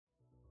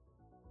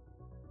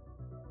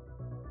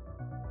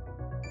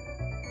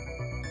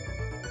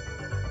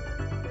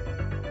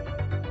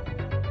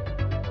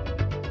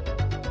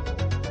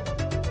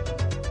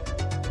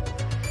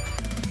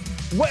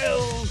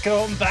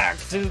Welcome back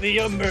to the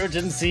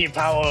Emergency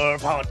Power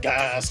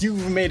Podcast.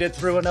 You've made it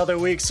through another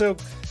week, so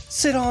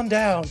sit on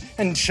down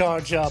and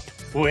charge up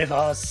with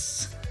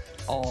us.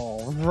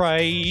 All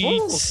right.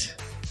 Woo.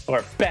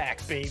 We're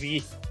back,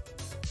 baby.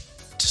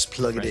 Just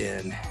plug it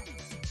in.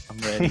 I'm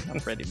ready. I'm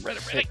ready.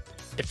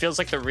 It feels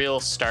like the real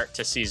start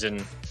to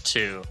season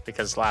 2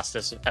 because last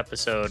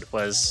episode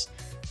was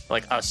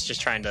like us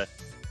just trying to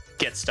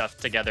get stuff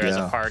together as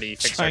a party,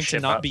 fix Trying our to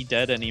ship not up. be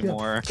dead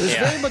anymore.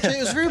 It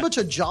was very much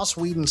a Joss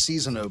Whedon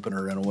season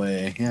opener in a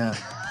way. Yeah.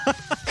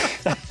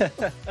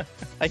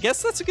 I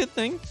guess that's a good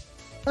thing.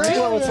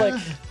 Well,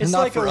 it's Not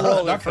like for a us,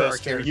 roller not for our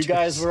coaster. You characters.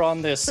 guys were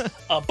on this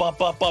up,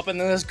 and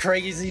then this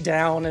crazy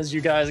down as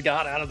you guys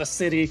got out of the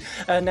city,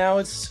 and now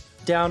it's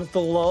down at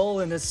the lull,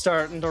 and it's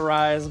starting to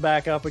rise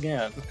back up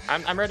again.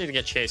 I'm ready to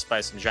get chased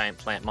by some giant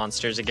plant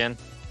monsters again.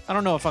 I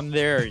don't know if I'm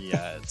there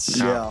yet.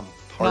 Yeah.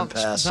 Hard Not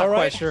pass. quite All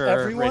right, sure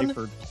everyone. ready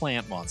for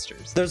plant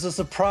monsters. There's a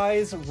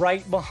surprise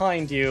right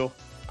behind you.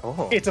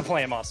 Oh, It's a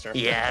plant monster.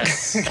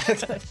 yes.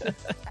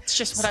 That's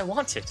just what I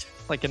wanted.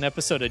 Like an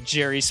episode of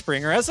Jerry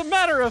Springer. As a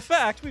matter of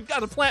fact, we've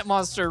got a plant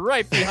monster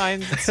right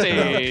behind the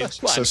stage.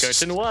 So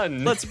Coaching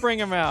one. Let's bring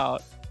him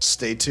out.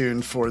 Stay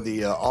tuned for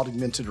the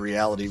augmented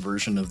reality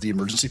version of the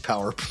Emergency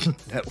Power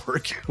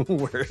Network,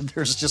 where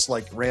there's just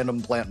like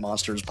random plant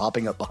monsters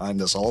popping up behind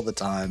us all the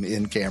time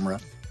in camera.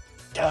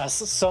 Yes,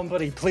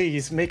 somebody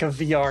please make a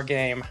VR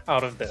game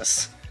out of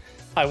this.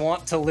 I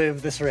want to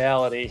live this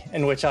reality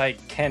in which I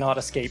cannot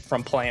escape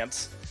from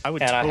plants. I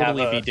would And I have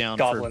totally a be down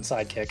goblin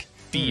sidekick.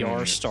 for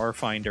VR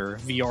Starfinder,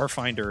 VR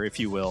Finder, if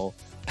you will.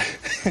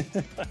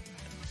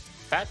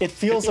 That It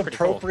feels could be pretty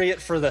cool.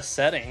 appropriate for the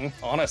setting,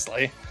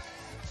 honestly.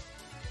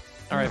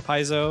 All right,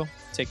 Paizo,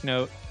 take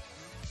note.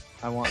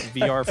 I want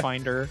VR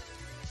Finder.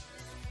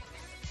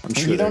 I'm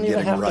sure You they're don't even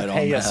getting have right to on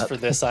pay us that. for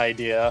this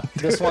idea.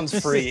 This one's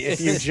free if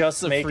you just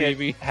It's a make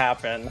freebie. it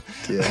happen.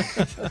 Yeah.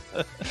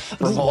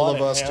 From all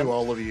of us to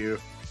all of you.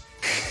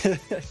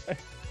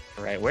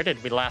 All right, where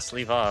did we last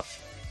leave off?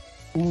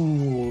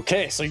 Ooh,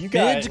 okay, so you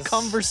guys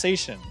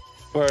Mid-conversation.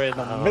 were in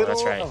the Oh, middle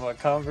that's right. of a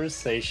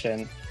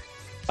conversation.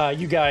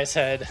 You guys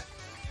had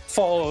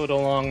followed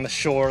along the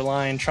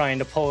shoreline trying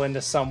to pull into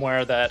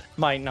somewhere that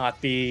might not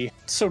be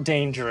so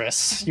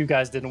dangerous. You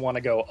guys didn't want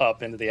to go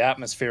up into the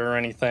atmosphere or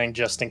anything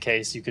just in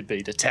case you could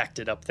be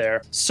detected up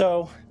there.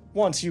 So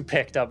once you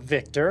picked up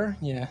Victor,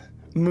 you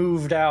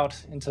moved out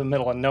into the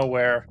middle of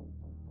nowhere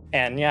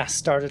and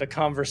started a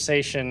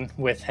conversation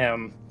with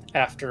him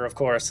after, of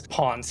course,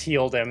 Pawns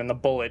healed him and the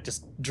bullet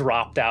just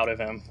dropped out of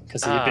him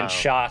because he had been Oh.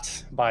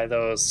 shot by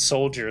those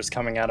soldiers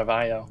coming out of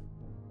Io.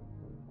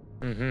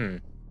 Mm-hmm.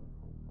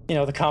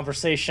 The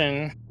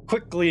conversation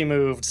quickly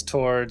moved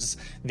towards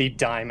the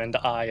diamond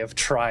eye of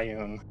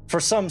Triune. For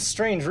some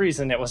strange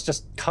reason, it was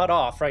just cut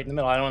off right in the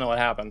middle. I don't know what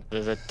happened.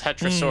 The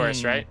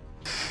Tetrasaurus, right?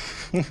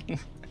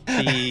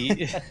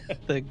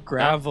 The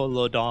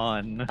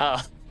Gravolodon.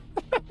 Oh,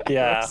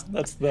 Yeah,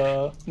 that's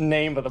the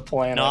name of the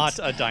planet. Not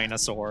a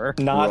dinosaur.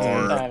 Not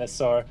Roar. a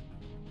dinosaur.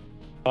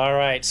 All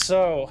right,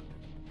 so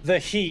the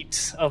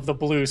heat of the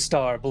blue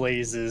star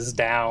blazes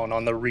down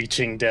on the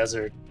reaching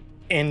desert.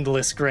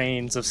 Endless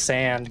grains of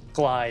sand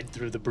glide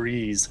through the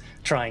breeze,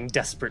 trying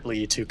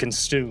desperately to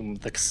consume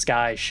the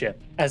sky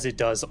ship, as it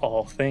does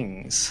all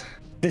things.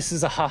 This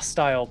is a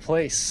hostile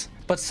place,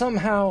 but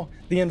somehow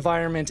the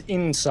environment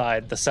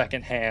inside the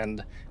second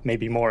hand may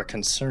be more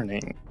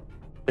concerning.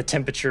 The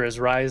temperature is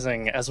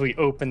rising as we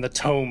open the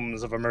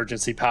tomes of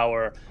emergency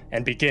power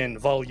and begin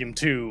Volume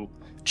 2,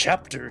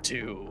 Chapter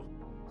 2.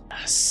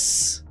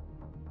 Yes.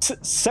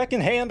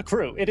 Second-hand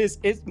crew,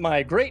 it's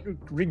my great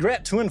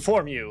regret to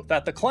inform you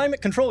that the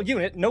climate control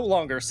unit no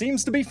longer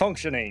seems to be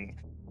functioning.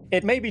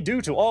 It may be due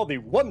to all the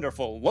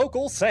wonderful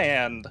local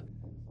sand.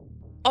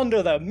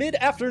 Under the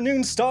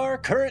mid-afternoon star,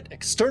 current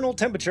external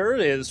temperature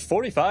is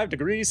 45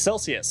 degrees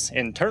Celsius.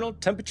 Internal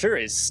temperature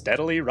is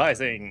steadily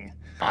rising.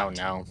 oh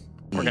no.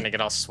 We're gonna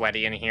get all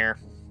sweaty in here.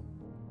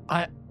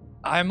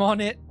 I'm on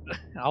it.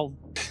 I'll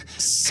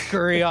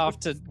scurry off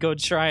to go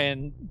try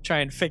and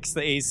fix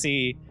the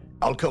AC.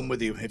 I'll come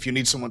with you. If you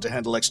need someone to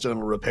handle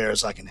external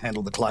repairs, I can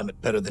handle the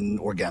climate better than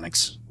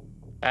organics.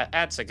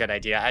 That's a good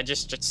idea. I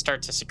just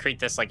start to secrete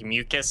this like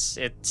mucus.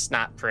 It's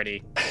not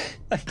pretty.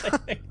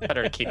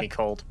 Better to keep me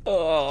cold.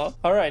 Oh,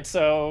 all right.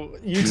 So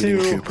you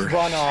Julie two Cooper.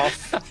 run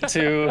off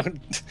to,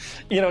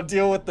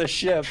 deal with the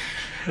ship,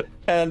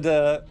 and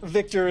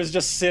Victor is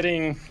just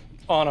sitting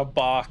on a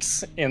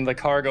box in the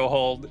cargo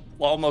hold,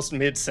 almost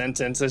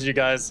mid-sentence, as you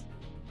guys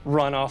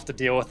run off to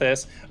deal with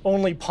this.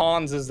 Only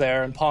Pawns is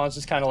there, and Pawns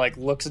just kind of like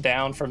looks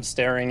down from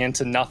staring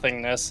into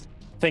nothingness,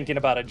 thinking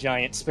about a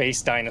giant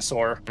space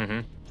dinosaur.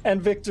 Mm-hmm.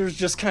 And Victor's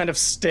just kind of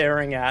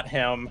staring at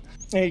him.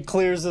 And he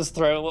clears his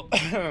throat.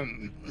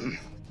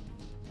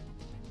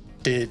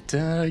 Did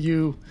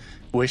you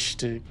wish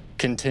to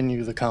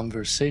continue the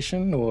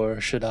conversation, or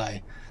should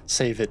I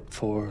save it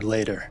for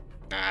later?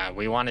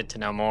 We wanted to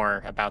know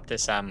more about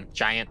this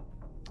giant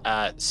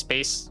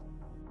space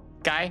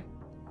guy.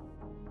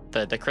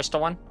 The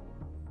crystal one.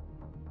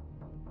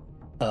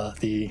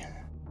 The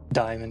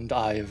Diamond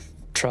Eye of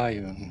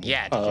Triune.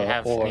 Yeah, did you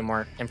have any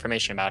more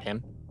information about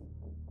him?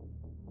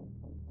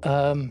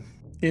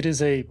 It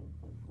is a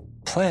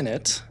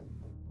planet.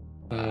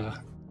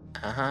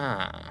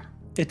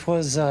 It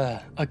was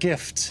a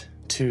gift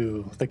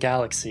to the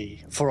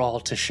galaxy for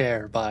all to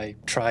share by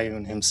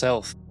Triune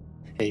himself.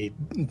 A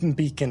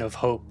beacon of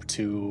hope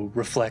to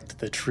reflect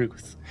the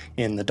truth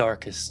in the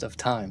darkest of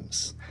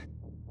times.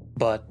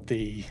 But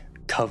the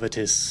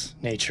covetous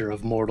nature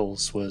of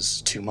mortals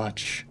was too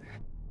much.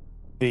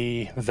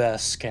 The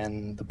Vesk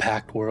and the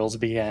Pact Worlds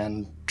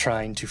began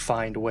trying to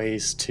find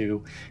ways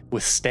to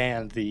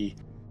withstand the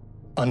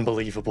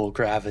unbelievable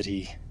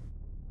gravity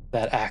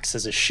that acts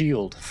as a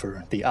shield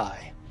for the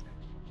eye.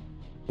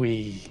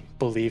 We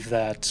believe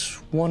that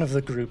one of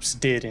the groups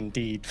did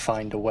indeed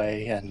find a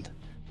way, and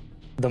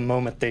the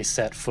moment they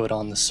set foot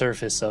on the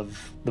surface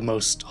of the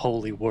most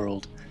holy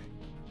world,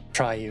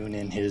 Triune,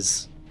 in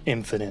his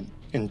infinite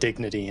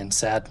indignity and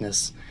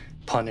sadness,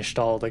 punished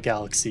all the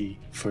galaxy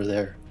for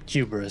their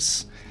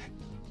hubris.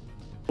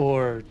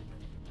 Or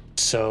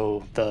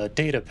so the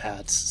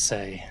datapads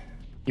say.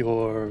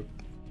 Your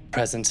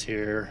presence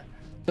here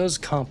does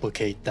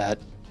complicate that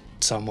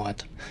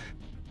somewhat.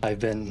 I've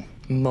been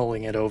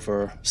mulling it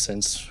over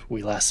since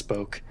we last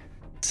spoke.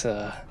 It's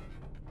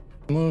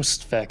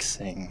most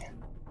vexing.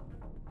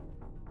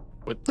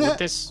 Would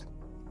this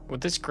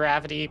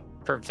gravity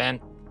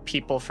prevent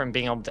people from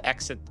being able to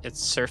exit its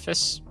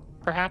surface,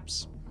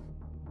 perhaps?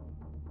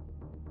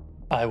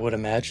 I would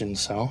imagine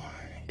so.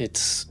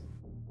 It's,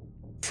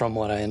 from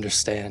what I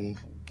understand,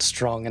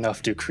 strong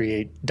enough to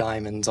create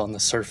diamonds on the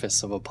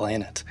surface of a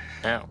planet.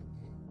 Oh.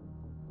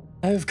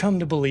 I've come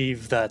to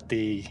believe that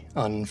the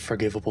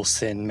unforgivable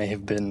sin may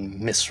have been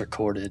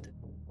misrecorded.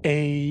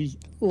 A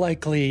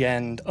likely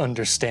and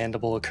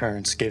understandable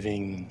occurrence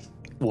given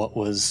what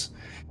was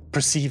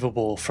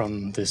perceivable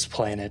from this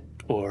planet,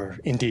 or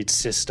indeed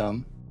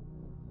system.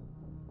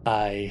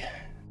 I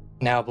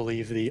now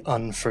believe the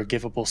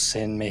unforgivable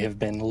sin may have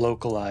been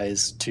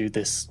localized to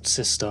this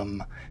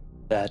system,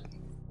 that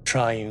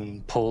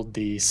Triune pulled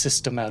the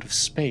system out of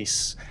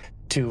space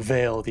to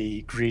veil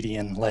the greedy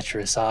and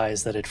lecherous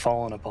eyes that had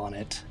fallen upon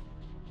it.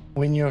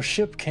 When your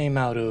ship came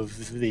out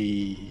of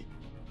the,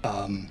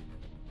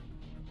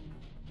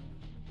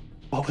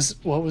 what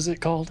was it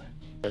called?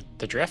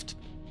 The drift?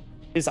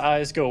 His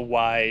eyes go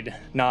wide,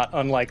 not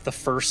unlike the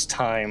first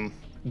time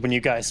when you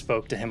guys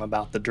spoke to him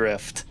about the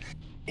drift.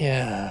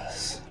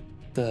 Yes,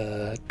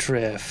 the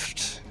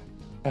drift.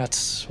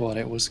 That's what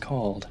it was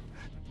called.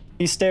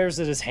 He stares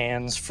at his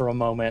hands for a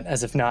moment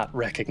as if not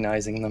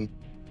recognizing them.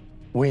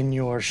 When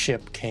your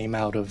ship came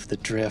out of the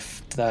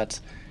drift, that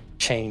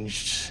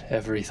changed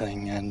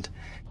everything, and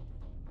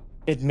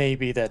it may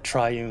be that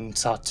Triune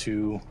sought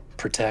to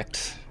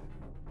protect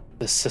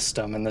the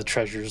system and the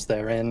treasures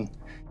therein.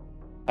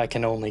 I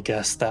can only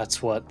guess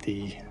that's what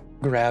the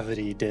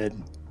gravity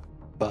did,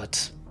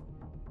 but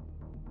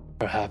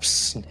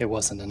perhaps it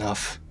wasn't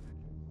enough.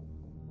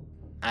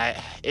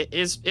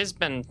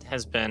 Izbin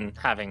has been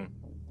having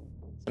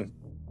some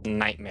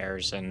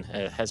nightmares and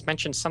has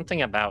mentioned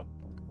something about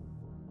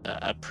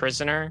a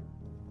prisoner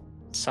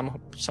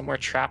somewhere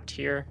trapped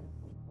here.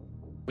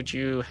 Would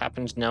you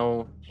happen to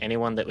know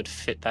anyone that would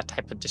fit that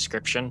type of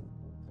description?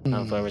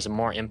 If there was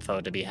more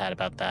info to be had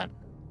about that.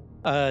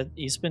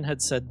 Izbin had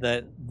said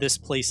that this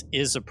place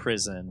is a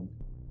prison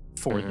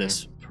for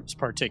this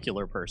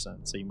particular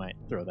person, so you might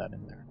throw that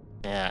in there.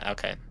 Yeah,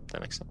 okay, that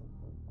makes sense.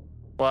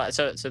 Well,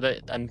 so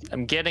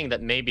I'm getting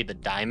that maybe the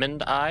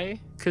Diamond Eye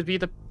could be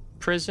the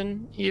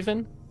prison,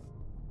 even.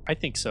 I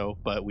think so,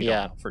 but we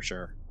don't know for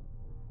sure.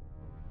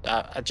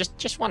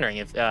 Just wondering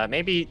if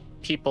maybe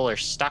people are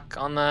stuck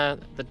on the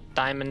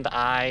Diamond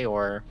Eye,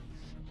 or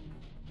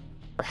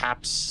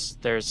perhaps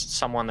there's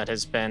someone that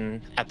has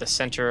been at the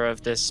center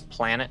of this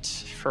planet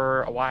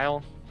for a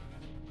while.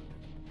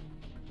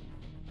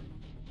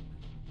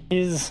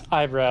 His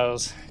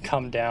eyebrows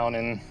come down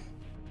in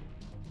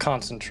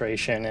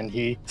concentration, and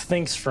he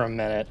thinks for a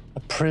minute. A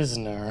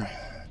prisoner.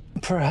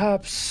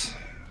 Perhaps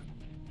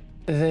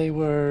they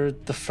were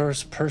the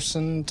first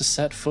person to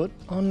set foot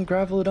on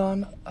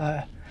Gravelodon.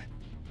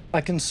 I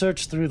can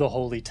search through the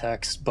holy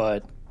text,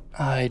 but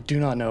I do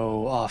not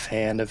know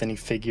offhand of any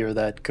figure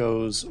that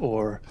goes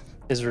or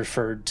is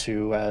referred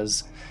to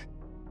as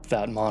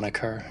that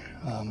moniker.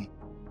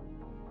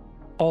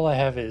 All I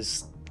have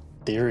is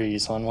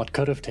theories on what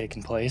could have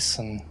taken place,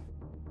 and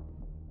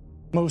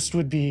most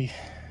would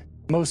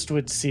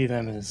see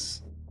them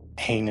as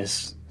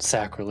heinous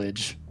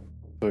sacrilege,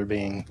 if we're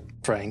being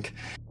frank.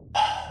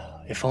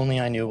 If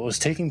only I knew what was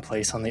taking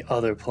place on the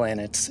other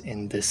planets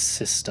in this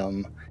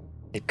system,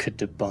 it could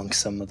debunk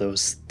some of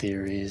those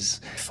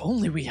theories. If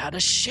only we had a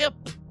ship!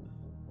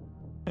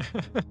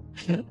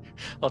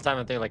 All the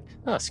time they're like,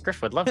 oh,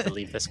 Scriff would love to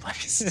leave this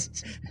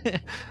place.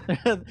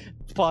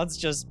 Pod's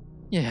just,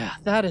 yeah,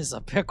 that is a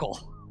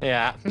pickle.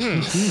 Yeah.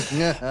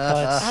 But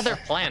other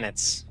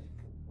planets.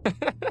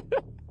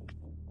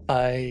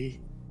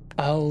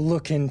 I'll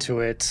look into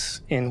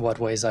it in what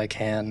ways I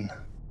can.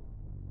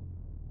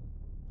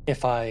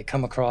 If I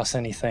come across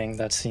anything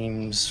that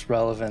seems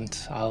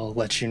relevant, I'll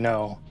let you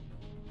know.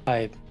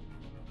 I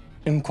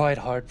am quite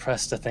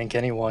hard-pressed to think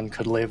anyone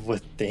could live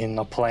within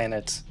a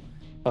planet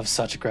of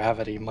such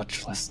gravity,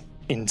 much less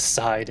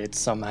inside it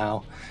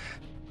somehow.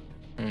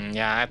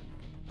 Yeah,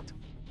 I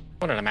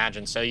wouldn't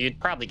imagine so. You'd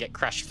probably get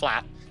crushed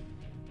flat.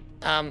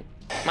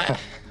 My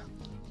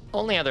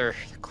only other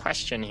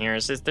question here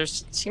is there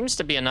seems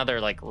to be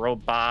another, like,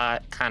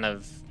 robot kind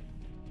of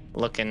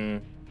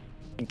looking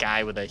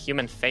guy with a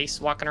human face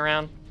walking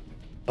around.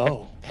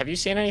 Oh. Have you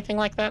seen anything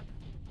like that?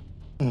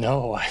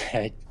 No,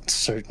 I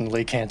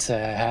certainly can't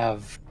say I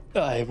have.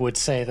 I would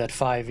say that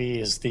 5E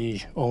is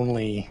the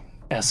only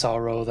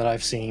SRO that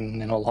I've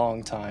seen in a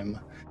long time.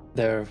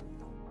 There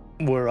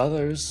were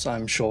others,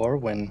 I'm sure,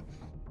 when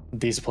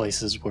these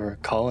places were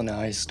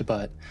colonized,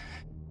 but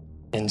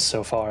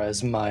insofar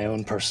as my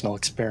own personal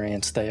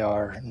experience, they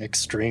are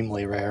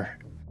extremely rare.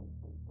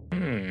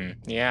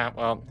 Yeah,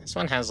 well, this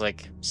one has,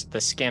 like,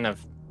 the skin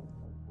of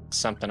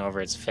something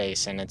over its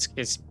face, and it's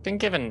been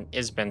giving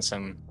Izbin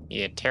some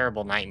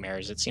terrible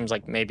nightmares. It seems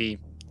like maybe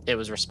it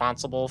was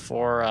responsible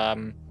for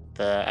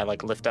I,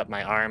 like, lift up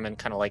my arm and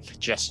kind of, like,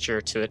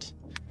 gesture to it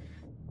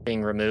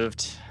being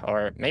removed,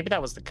 or maybe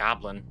that was the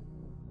goblin.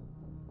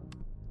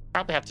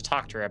 Probably have to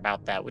talk to her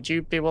about that. Would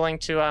you be willing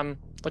to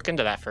look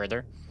into that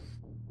further?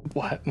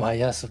 Why,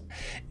 yes.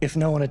 If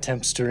no one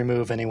attempts to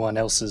remove anyone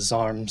else's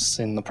arms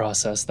in the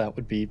process, that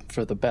would be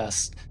for the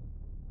best.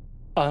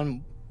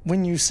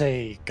 When you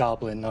say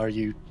goblin, are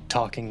you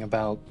talking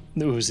about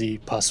the Oozy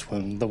Puss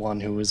Wound, the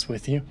one who was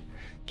with you?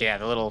 Yeah,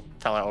 the little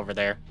fella over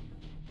there.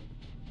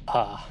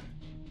 Ah,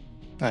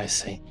 I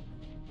see.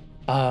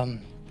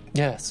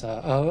 Yes,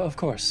 of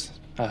course.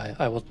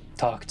 I will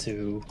talk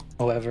to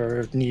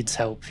whoever needs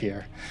help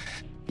here.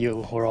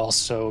 You were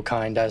also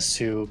kind as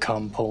to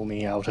come pull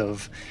me out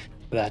of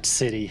that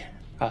city.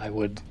 I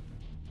would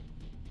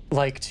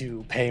like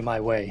to pay my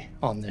way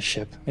on this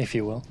ship, if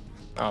you will.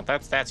 Oh,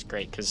 that's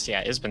great, because,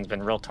 yeah, Izbin's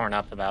been real torn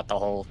up about the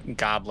whole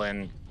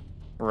goblin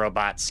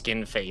robot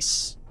skin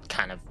face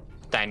kind of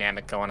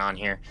dynamic going on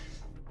here.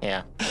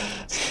 Yeah.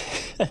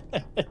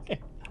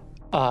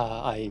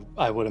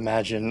 I would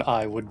imagine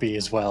I would be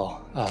as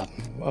well.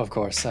 Of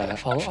course.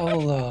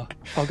 I'll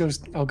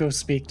go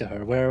speak to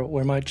her.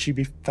 Where might she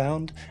be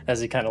found?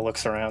 As he kind of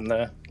looks around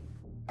the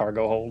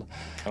cargo hold.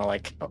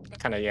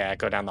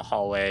 Go down the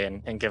hallway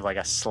and give, like,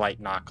 a slight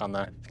knock on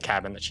the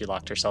cabin that she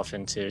locked herself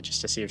into, just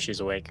to see if she's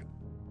awake.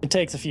 It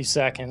takes a few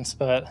seconds,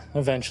 but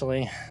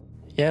eventually,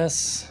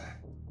 yes.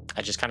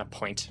 I just kind of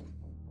point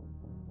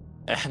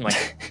and,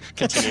 like,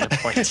 continue to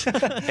point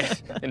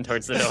in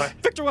towards the door.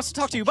 Victor wants to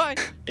talk to you. Bye.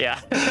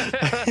 Yeah.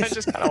 I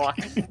just kind of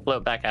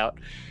float back out.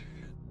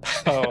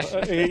 Oh,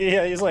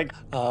 yeah, he's like,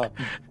 all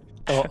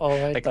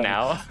right. Like, then.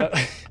 now?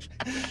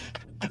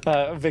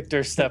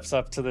 Victor steps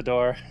up to the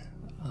door.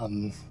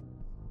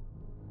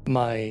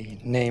 My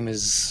name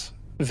is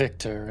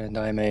Victor, and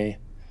I'm a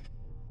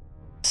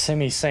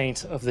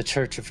semi-saint of the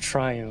Church of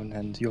Triune,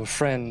 and your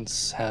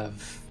friends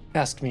have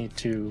asked me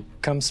to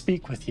come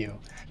speak with you.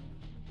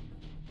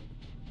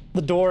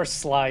 The door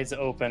slides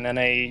open, and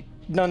a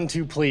none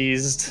too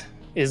pleased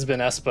Izbin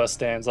Espa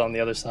stands on the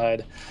other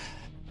side.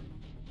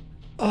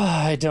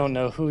 I don't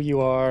know who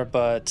you are,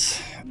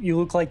 but you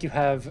look like you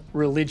have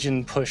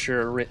religion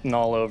pusher written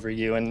all over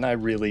you, and I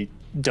really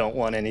don't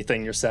want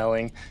anything you're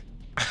selling.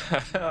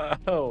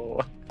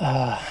 Oh.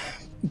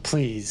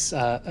 Please,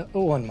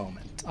 one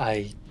moment.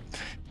 I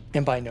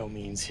am by no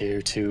means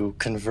here to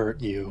convert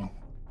you.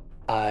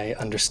 I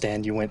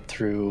understand you went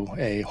through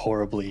a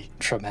horribly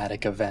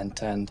traumatic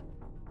event, and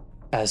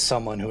as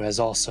someone who has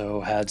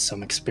also had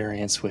some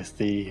experience with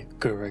the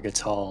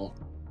Guragatal,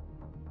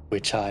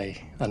 which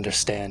I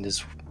understand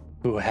is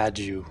who had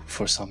you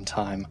for some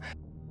time,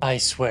 I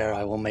swear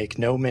I will make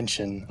no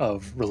mention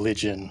of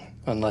religion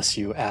unless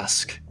you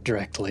ask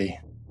directly.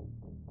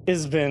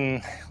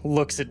 Izbin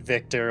looks at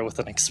Victor with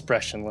an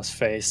expressionless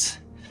face.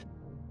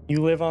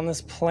 You live on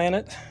this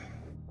planet?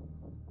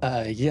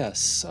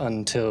 Yes,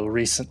 until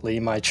recently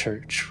my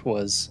church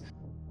was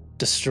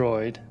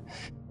destroyed,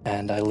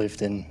 and I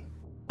lived in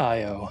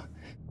Io,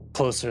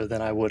 closer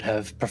than I would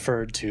have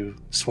preferred to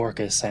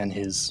Swarkus and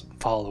his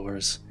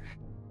followers.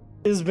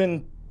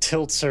 Izbin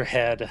tilts her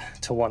head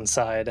to one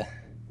side.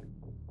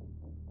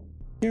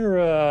 You're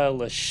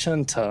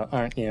Lashunta,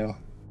 aren't you?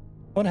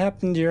 What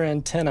happened to your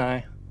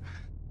antennae?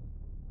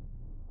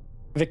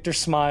 Victor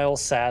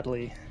smiles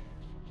sadly.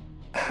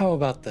 How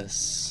about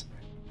this?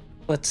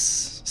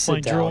 Let's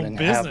sit down and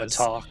have a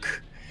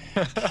talk.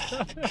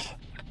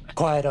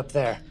 Quiet up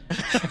there.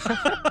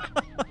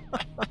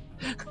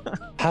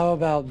 How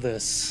about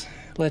this?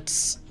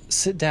 Let's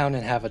sit down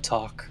and have a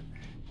talk.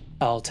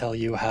 I'll tell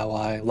you how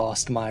I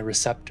lost my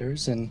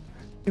receptors, and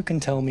you can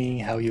tell me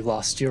how you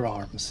lost your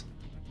arms.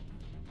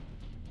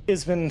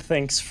 Izbin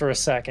thinks for a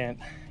second,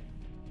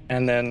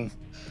 and then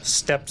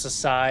steps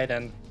aside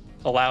and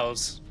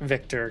allows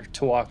Victor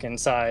to walk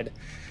inside.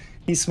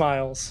 He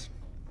smiles,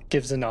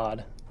 gives a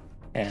nod,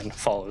 and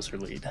follows her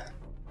lead.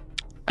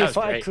 If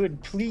I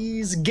could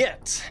please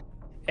get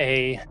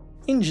a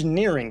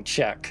engineering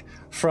check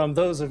from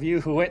those of you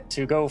who went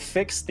to go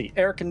fix the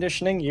air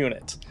conditioning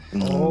unit.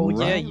 Oh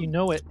yeah, Right. you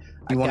know it.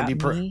 You want to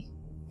be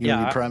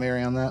Yeah,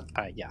 primary on that?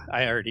 yeah,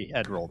 I already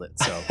had rolled it.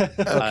 So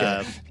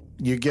Okay.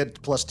 You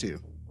get +2.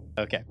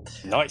 okay.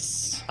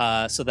 Nice.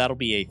 So that'll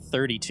be a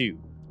 32.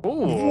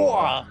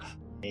 Wow.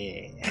 Yeah.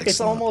 It's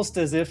Excellent. almost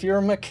as if you're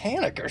a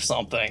mechanic or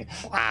something.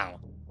 Wow.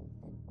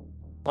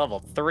 Level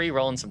 3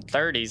 rolling some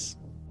 30s.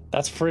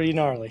 That's pretty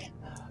gnarly.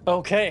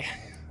 Okay.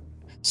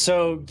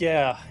 So,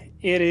 yeah,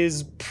 it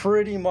is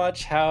pretty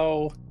much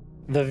how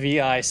the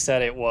VI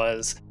said it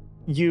was.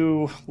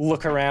 You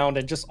look around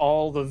and just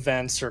all the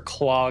vents are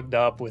clogged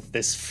up with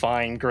this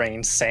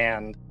fine-grained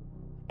sand.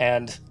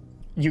 And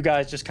you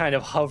guys just kind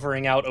of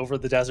hovering out over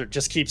the desert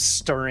just keep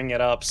stirring it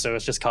up, so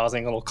it's just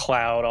causing a little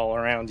cloud all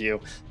around you.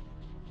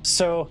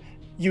 So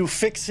you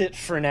fix it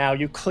for now.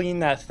 You clean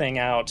that thing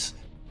out.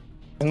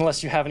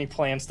 Unless you have any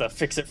plans to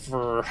fix it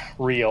for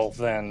real,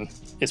 then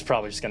it's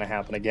probably just going to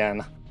happen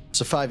again.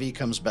 So 5E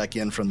comes back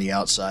in from the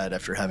outside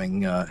after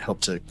having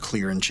helped to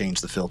clear and change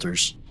the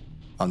filters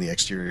on the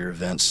exterior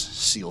vents,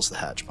 seals the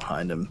hatch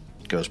behind him,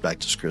 goes back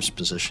to Scriff's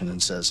position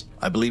and says,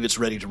 I believe it's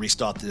ready to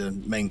restart the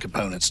main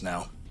components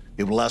now.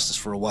 It will last us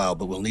for a while,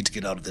 but we'll need to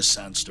get out of this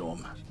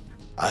sandstorm.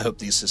 I hope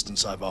the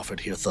assistance I've offered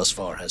here thus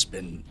far has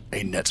been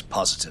a net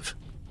positive.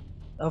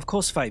 Of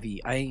course,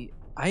 5e.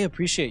 I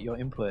appreciate your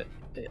input.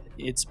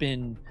 It's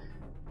been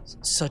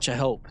such a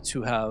help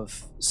to have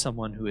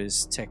someone who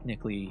is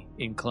technically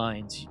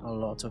inclined. A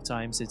lot of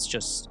times it's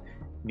just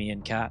me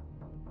and Kat.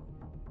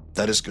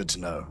 That is good to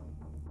know.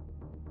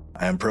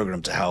 I am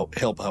programmed to help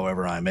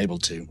however I am able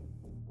to.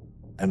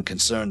 I'm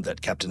concerned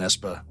that Captain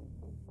Espa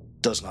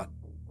does not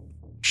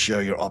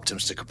share your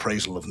optimistic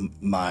appraisal of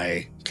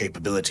my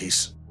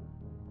capabilities.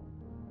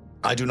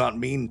 I do not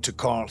mean to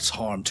cause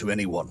harm to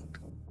anyone.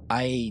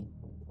 I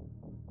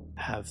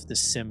have the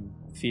same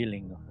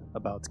feeling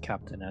about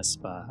Captain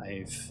Espa.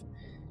 I've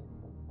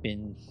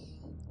been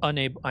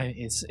unable.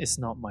 It's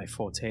not my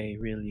forte,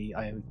 really.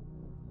 I'm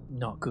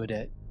not good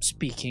at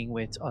speaking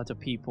with other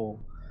people,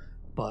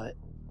 but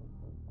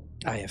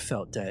I have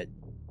felt that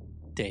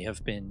they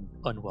have been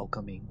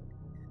unwelcoming,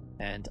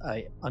 and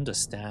I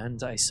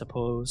understand, I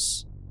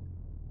suppose,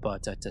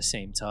 but at the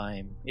same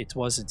time, it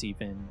wasn't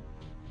even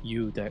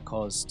you that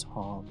caused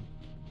harm,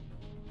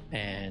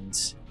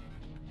 and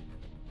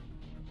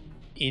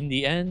in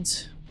the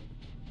end,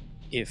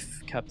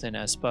 if Captain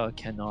Espa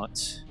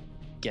cannot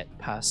get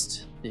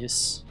past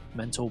this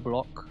mental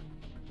block,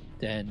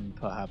 then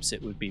perhaps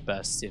it would be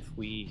best if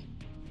we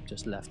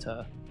just left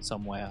her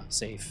somewhere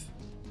safe.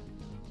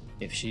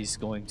 If she's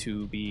going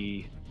to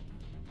be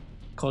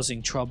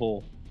causing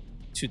trouble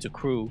to the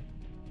crew,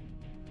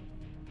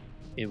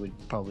 it would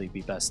probably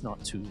be best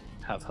not to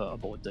have her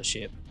aboard the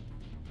ship.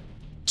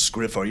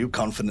 Scriff, are you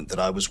confident that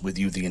I was with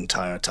you the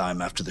entire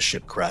time after the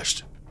ship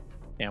crashed?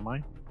 Am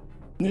I?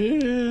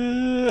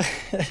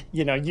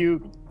 You know,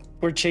 you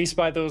were chased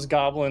by those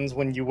goblins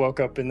when you woke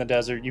up in the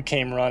desert. You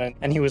came running,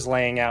 and he was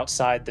laying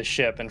outside the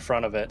ship in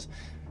front of it.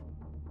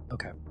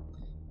 Okay.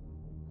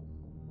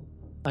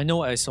 I know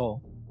what I saw.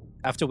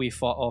 After we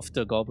fought off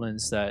the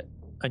goblins that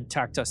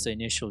attacked us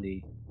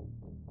initially,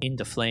 in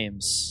the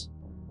flames,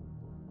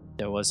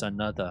 there was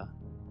another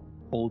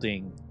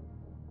holding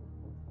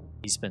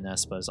Izbin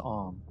Espa's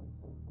arm.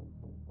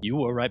 You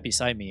were right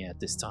beside me at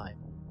this time.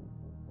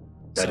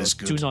 That So is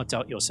good. do not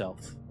doubt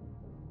yourself.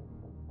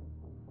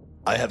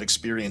 I have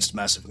experienced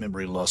massive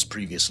memory loss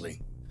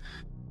previously.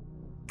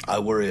 I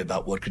worry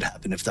about what could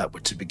happen if that were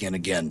to begin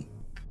again.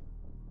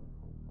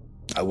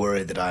 I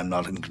worry that I am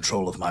not in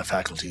control of my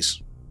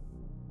faculties.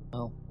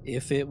 Well,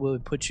 if it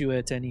would put you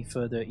at any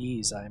further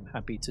ease, I'm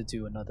happy to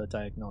do another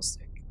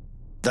diagnostic.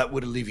 That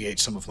would alleviate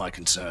some of my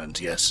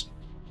concerns, yes.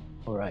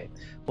 Alright.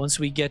 Once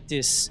we get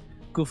this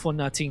good for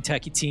nothing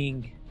tacky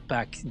ting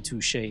back into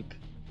shape,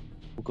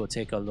 we'll go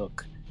take a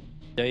look.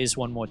 There is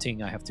one more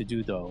thing I have to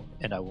do though,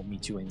 and I will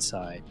meet you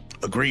inside.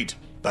 Agreed.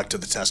 Back to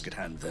the task at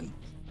hand, then.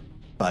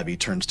 5e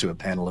turns to a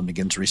panel and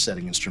begins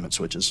resetting instrument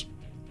switches.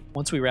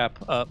 Once we wrap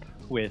up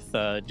with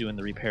doing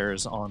the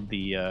repairs on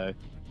the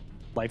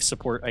life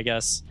support, I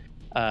guess,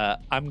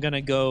 I'm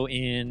gonna go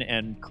in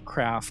and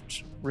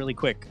craft really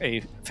quick,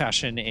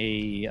 fashion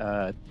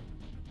a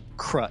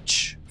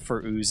crutch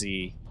for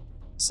Oozy,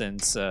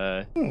 since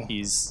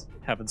he's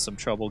having some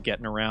trouble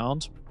getting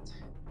around,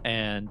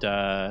 and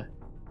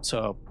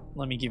so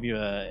let me give you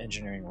an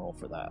engineering roll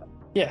for that.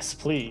 Yes,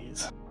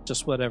 please.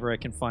 Just whatever I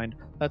can find.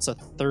 That's a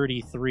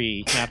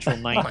 33, natural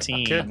 19. Oh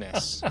my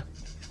goodness.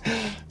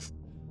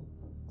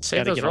 Save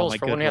Gotta those get all rolls my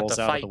for good when you have rolls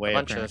to out of fight the way, a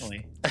bunch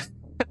apparently.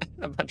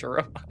 a bunch of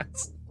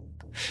robots.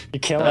 You're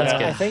killing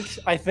That's it.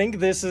 good. I think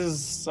this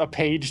is a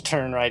page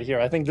turn right here.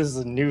 I think this is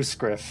a new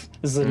Scriff.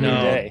 This is a new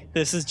No, day.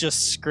 this is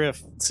just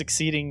Scriff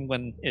succeeding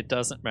when it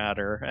doesn't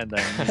matter, and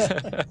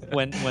then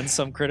when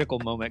some critical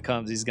moment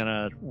comes, he's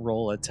gonna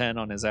roll a 10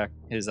 on his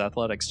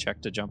athletics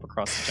check to jump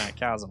across the giant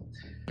chasm.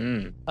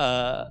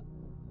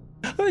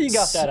 Well, you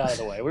got that out of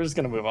the way. We're just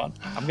gonna move on.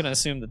 I'm gonna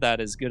assume that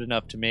is good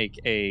enough to make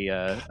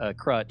a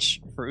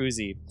crutch for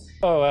Oozy.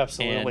 Oh,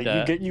 absolutely.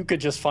 And, you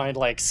could just find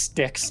like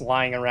sticks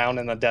lying around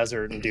in the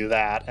desert and do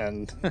that,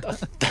 and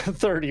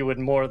 30 would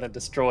more than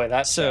destroy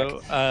that.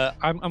 So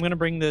I'm gonna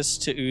bring this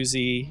to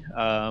Oozy.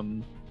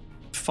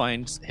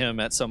 Find him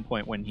at some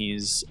point when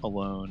he's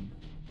alone,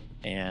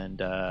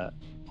 and I'll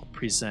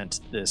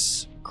present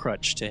this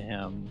crutch to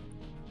him.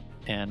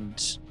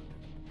 And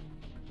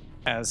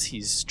as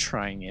he's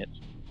trying it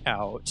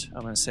out,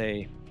 I'm gonna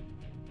say,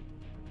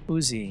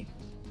 Oozy,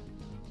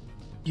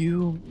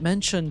 you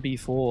mentioned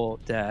before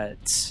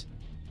that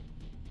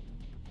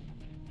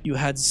you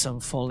had some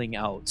falling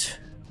out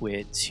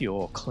with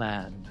your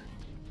clan.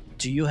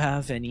 Do you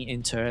have any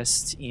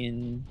interest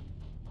in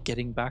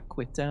getting back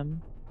with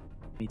them,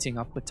 meeting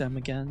up with them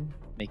again,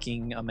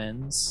 making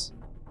amends?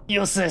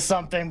 You say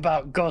something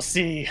about go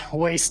see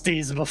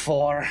Wasties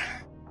before.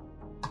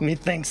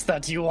 Methinks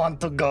that you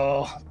want to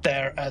go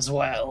there as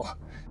well.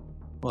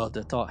 Well,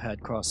 the thought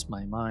had crossed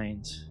my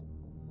mind,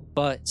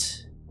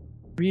 but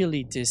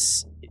really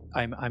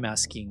I'm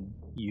asking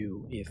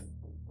you if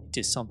it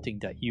is something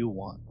that you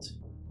want.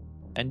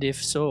 And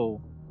if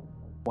so,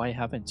 why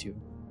haven't you?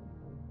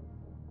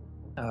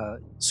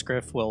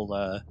 Scriff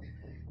will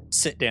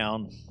sit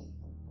down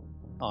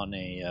on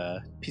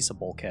a piece of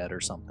bulkhead or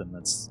something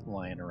that's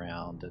lying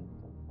around and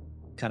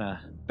kind of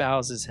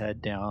bows his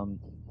head down,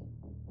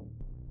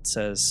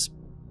 says,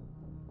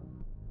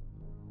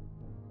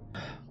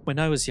 when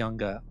I was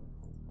younger,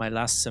 my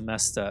last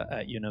semester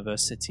at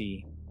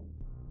university,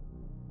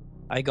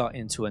 I got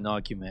into an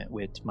argument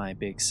with my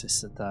big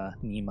sister,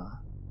 Nima.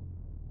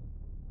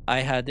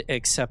 I had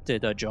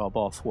accepted a job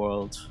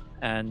off-world,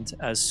 and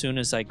as soon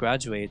as I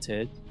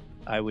graduated,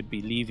 I would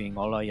be leaving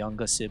all our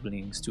younger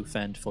siblings to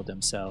fend for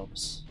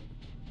themselves.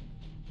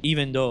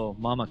 Even though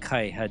Mama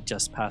Kai had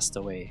just passed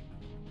away.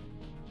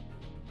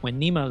 When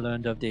Nima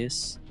learned of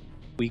this,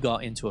 we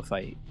got into a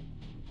fight.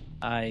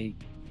 I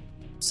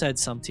said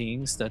some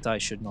things that I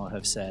should not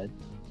have said,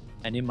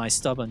 and in my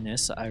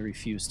stubbornness, I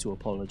refused to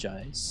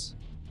apologize.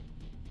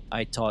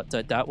 I thought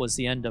that was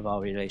the end of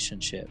our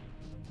relationship.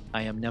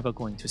 I am never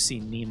going to see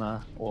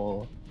Nima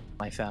or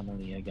my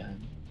family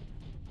again.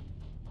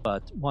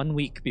 But 1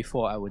 week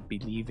before I would be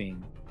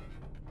leaving,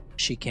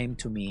 she came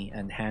to me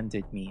and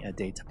handed me a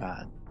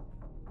datapad.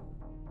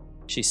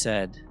 She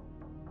said,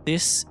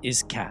 "This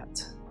is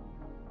Cat.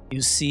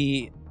 You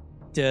see,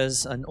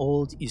 there's an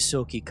old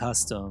Isoki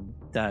custom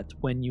that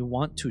when you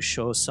want to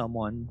show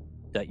someone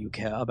that you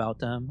care about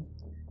them,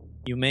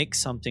 you make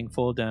something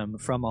for them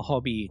from a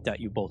hobby that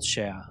you both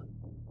share.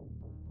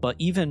 But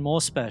even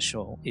more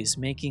special is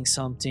making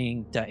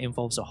something that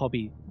involves a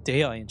hobby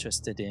they are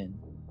interested in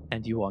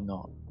and you are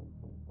not.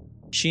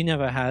 She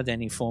never had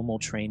any formal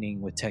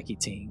training with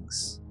techie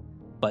things,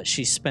 but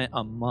she spent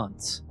a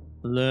month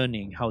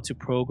learning how to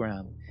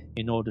program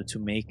in order to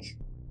make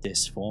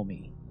this for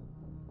me.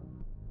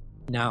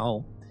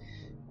 Now,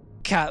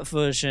 Cat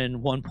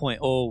version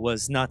 1.0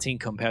 was nothing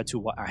compared to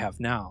what I have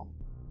now,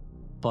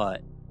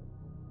 but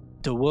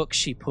the work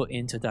she put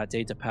into that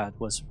datapad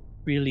was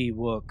really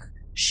work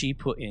she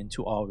put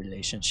into our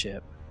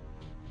relationship.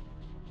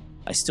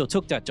 I still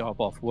took that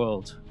job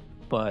off-world,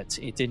 but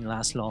it didn't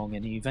last long,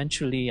 and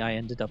eventually I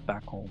ended up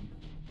back home,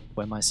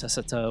 where my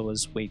Sesata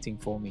was waiting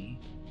for me.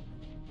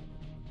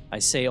 I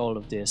say all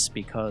of this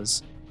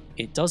because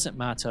it doesn't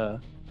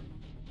matter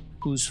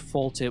whose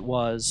fault it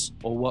was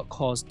or what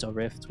caused the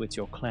rift with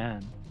your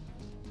clan.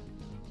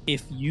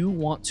 If you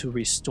want to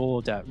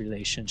restore that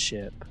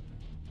relationship,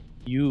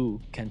 you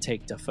can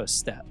take the first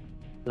step,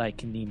 like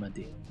Nima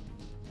did.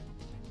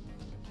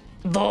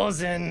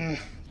 Those in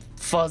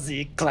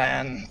Fuzzy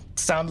Clan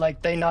sound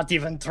like they not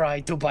even try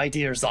to bite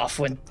ears off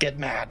when get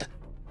mad.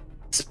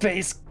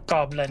 Space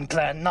Goblin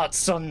Clan not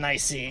so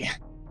nicey.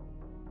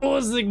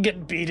 Those that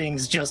get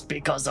beatings just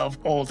because of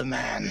old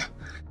man.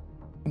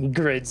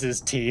 Grids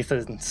his teeth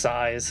and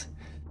sighs.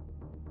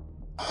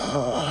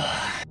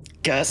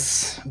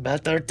 Guess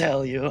better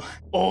tell you.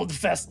 Old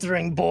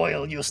Festering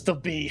Boyle used to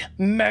be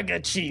Mega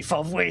Chief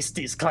of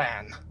Wasties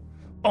Clan.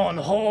 On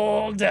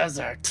whole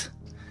desert.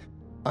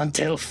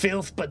 Until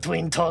Filth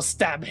Between Toes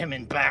stabbed him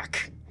in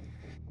back.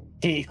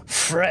 He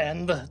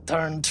friend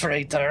turned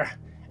traitor,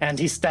 and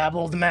he stabbed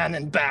old man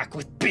in back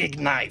with big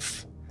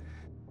knife.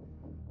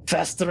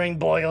 Festering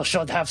Boyle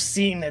should have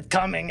seen it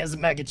coming as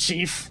Mega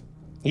Chief.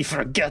 He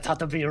forget how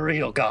to be a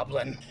real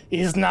goblin.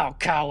 He's now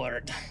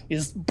coward.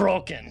 He's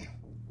broken.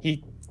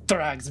 He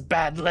drags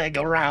bad leg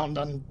around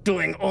on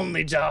doing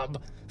only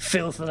job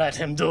Filth let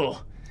him do.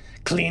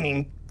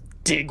 Cleaning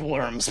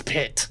Digworm's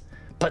pit.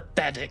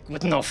 Pathetic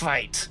with no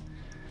fight.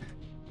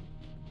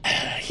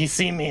 He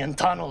see me in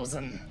tunnels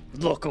and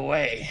look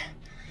away.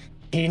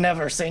 He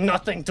never say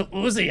nothing to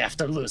Oozy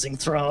after losing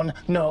throne.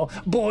 No,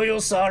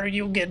 Boyle sorry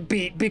you get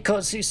beat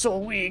because he's so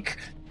weak.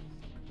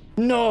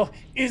 No,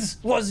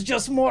 was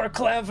just more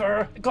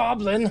clever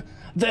goblin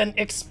than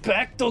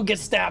expect to get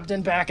stabbed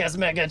in back as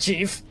Mega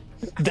Chief.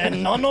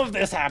 Then none of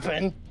this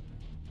happened.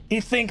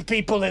 He think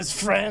people is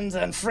friends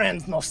and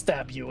friends no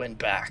stab you in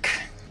back.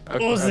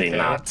 Oozy okay.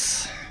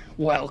 not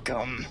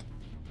welcome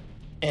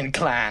in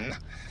clan.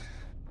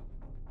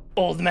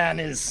 Old man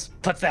is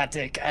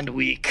pathetic and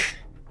weak.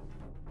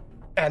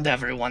 And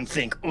everyone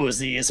think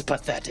Oozy is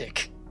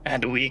pathetic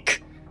and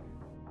weak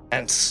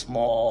and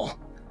small.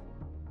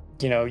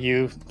 You know,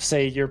 you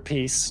say your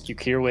piece, you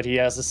hear what he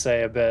has to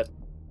say a bit,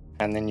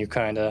 and then you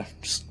kind of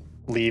just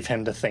leave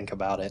him to think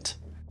about it.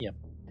 Yep.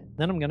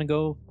 Then I'm gonna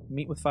go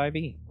meet with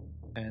 5E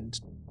and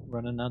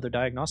run another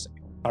diagnostic.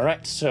 All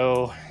right,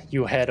 so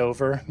you head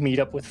over, meet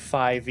up with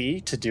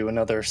 5E to do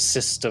another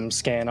system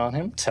scan on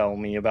him. Tell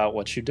me about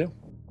what you do.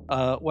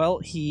 Well,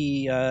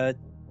 he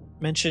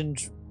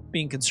mentioned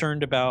being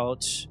concerned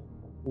about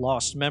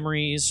lost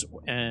memories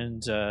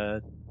and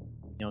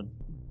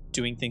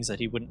doing things that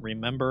he wouldn't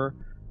remember.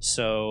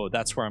 So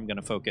that's where I'm going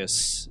to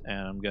focus,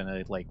 and I'm going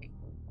to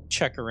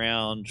check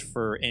around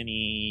for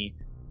any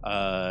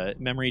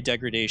memory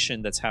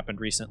degradation that's happened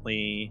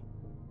recently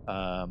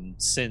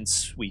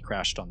since we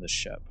crashed on this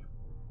ship.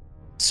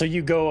 So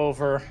you go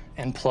over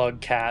and plug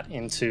Cat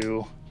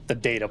into the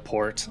data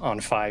port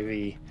on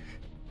 5E.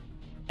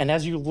 And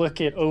as you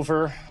look it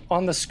over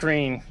on the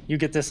screen, you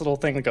get this little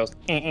thing that goes,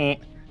 eh.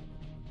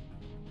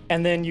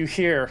 And then you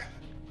hear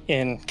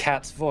in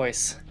Cat's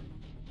voice,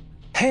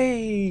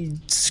 "Hey,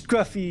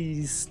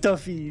 Scruffy,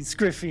 Stuffy,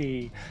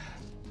 Scriffy,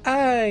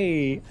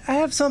 I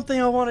have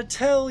something I want to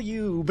tell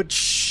you, but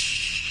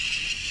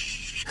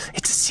shh,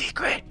 it's a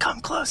secret. Come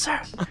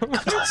closer. Come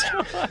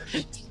closer."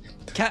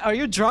 Cat, are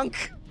you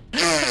drunk?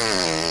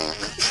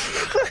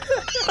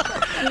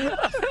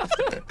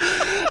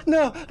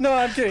 No,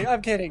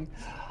 I'm kidding.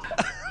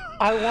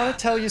 I want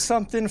to tell you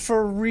something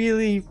for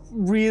really,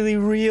 really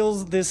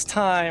reals this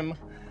time.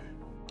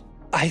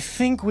 I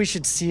think we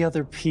should see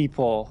other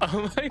people.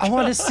 Oh my God. I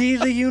want to see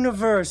the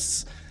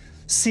universe,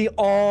 see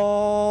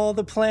all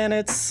the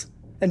planets,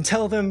 and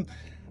tell them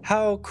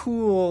how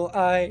cool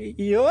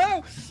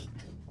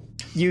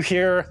You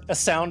hear a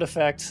sound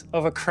effect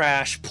of a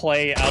crash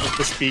play out of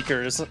the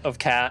speakers of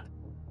Cat.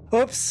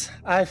 Oops,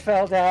 I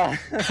fell down.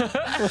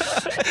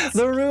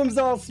 The room's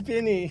all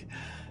spinny.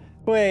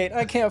 Wait,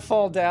 I can't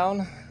fall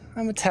down.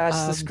 I'm attached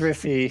to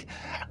Scriffy.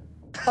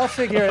 I'll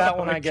figure it out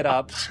when I get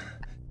up.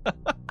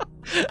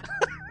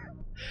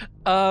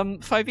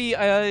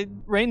 5E,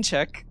 rain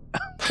check.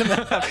 I'm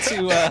gonna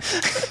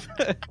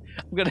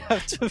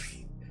have to.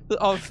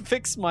 I'll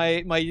fix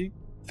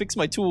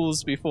my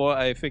tools before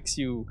I fix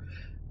you.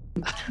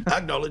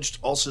 Acknowledged.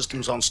 All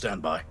systems on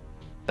standby.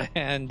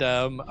 And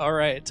all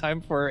right, time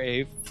for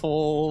a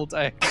full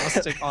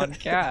diagnostic on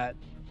Cat.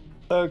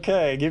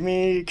 Okay, give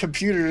me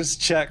computer's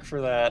check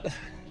for that.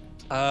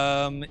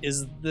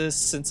 Is this,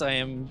 since I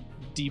am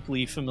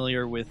deeply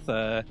familiar with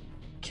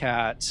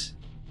Cat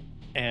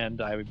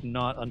and I'm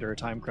not under a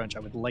time crunch, I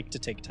would like to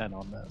take 10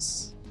 on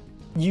this.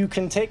 You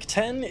can take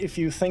 10 if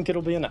you think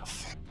it'll be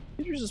enough.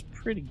 Computer's is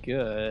pretty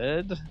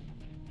good.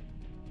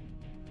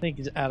 I think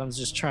Adam's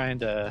just trying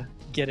to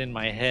get in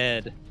my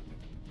head.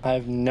 I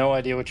have no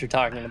idea what you're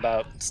talking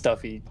about,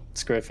 Stuffy,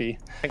 Scriffy.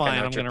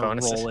 Fine, I'm gonna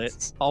roll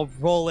it. I'll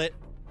roll it.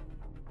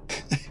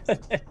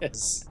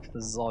 This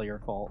is all your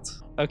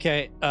fault.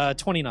 Okay,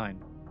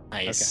 29.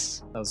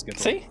 Nice. Okay, that was a good.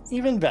 See?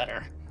 Even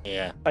better.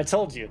 Yeah. I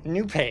told you,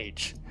 new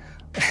page.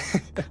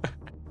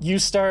 You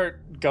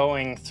start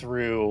going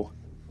through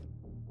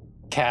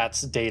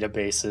Cat's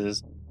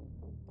databases,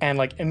 and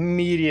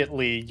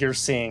immediately you're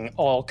seeing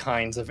all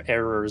kinds of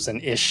errors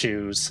and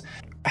issues.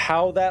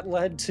 How that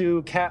led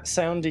to Cat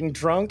sounding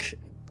drunk,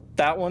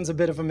 that one's a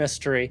bit of a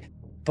mystery,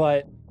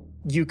 but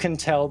you can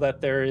tell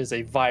that there is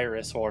a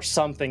virus or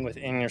something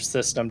within your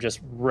system just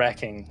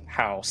wrecking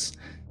house.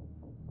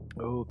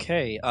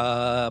 Okay,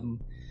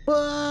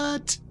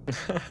 What?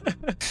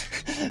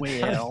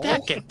 well,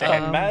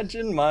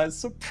 Imagine my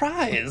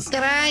surprise.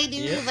 Did I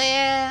do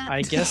that?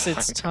 I guess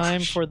it's Oh my time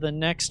gosh. for the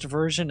next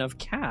version of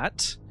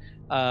Cat.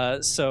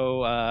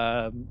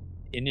 So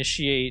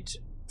initiate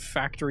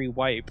factory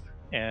wipe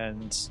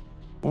and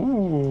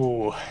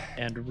Ooh.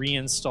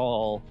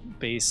 reinstall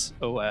base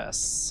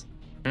OS.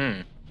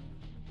 Hmm.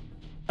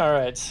 All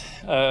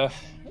right.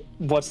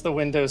 What's the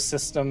Windows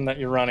system that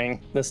you're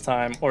running this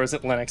time, or is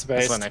it Linux It's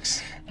based?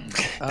 Linux.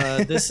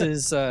 This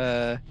is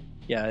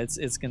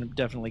it's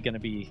definitely gonna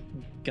be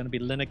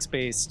Linux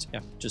based. Yeah,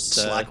 just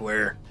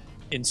Slackware.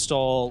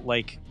 install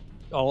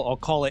I'll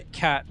call it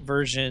Cat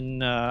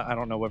version. I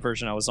don't know what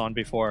version I was on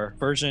before.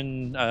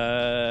 Version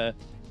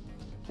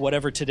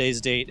whatever today's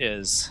date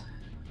is.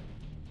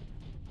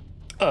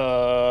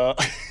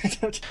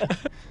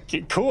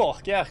 Cool.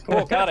 Yeah,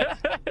 cool. Got it.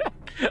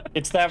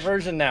 It's that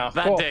version now.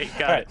 That Cool. date,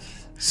 got All right. it.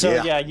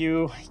 So Yeah.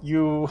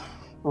 you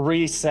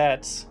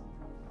reset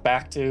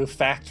back to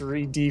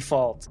factory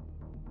default.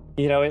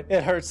 You know,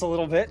 it hurts a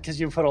little bit because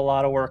you put a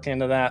lot of work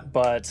into that,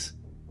 but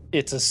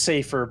it's a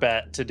safer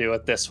bet to do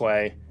it this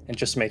way and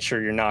just make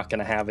sure you're not going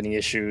to have any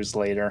issues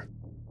later.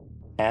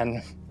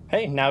 And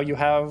hey, now you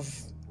have,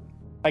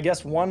 I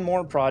guess, one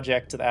more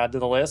project to add to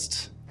the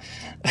list.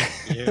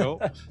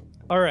 Yep.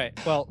 All right.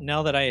 Well,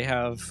 now that I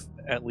have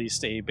at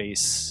least a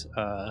base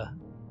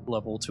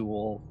level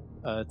tool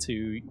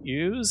to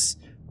use,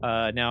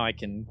 Now I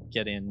can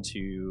get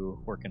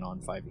into working on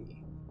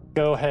 5e.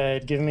 Go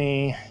ahead, give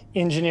me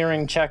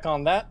engineering check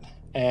on that.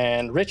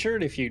 And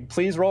Richard, if you'd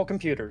please roll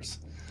computers.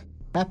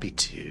 Happy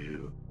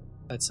to.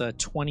 That's a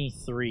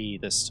 23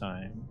 this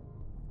time.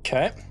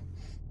 Okay.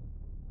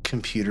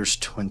 Computers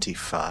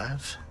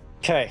 25.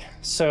 Okay,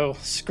 so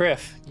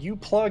Scriff, you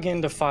plug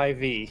into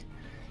 5e,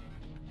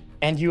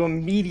 and you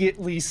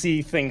immediately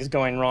see things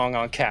going wrong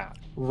on Cat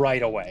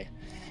right away.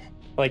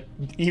 Like,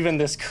 even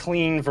this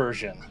clean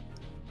version.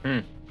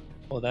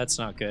 Well, that's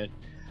not good.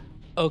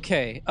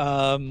 Okay,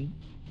 I'm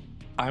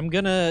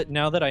gonna,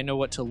 now that I know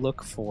what to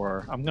look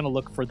for, I'm gonna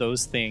look for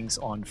those things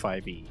on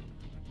 5e.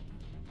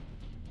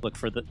 Let's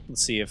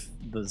see if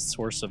the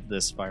source of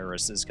this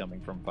virus is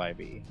coming from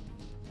 5e.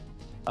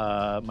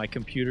 My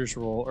computer's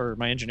roll, or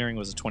my engineering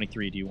was a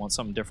 23. Do you want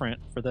something different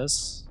for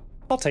this?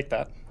 I'll take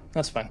that.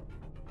 That's fine.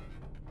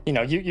 You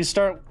know, you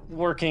start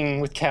working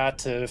with Cat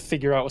to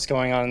figure out what's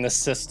going on in this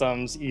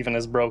systems, even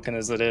as broken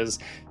as it is.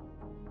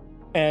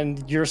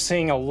 And you're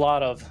seeing a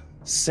lot of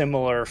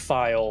similar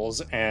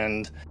files,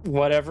 and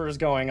whatever's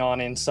going on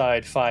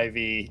inside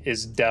 5e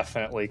is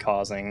definitely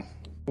causing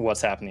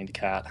what's happening to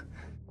Cat.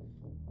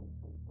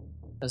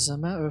 As a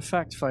matter of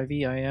fact,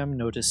 5e, I am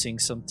noticing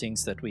some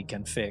things that we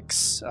can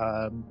fix.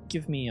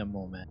 Give me a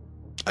moment.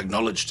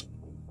 Acknowledged.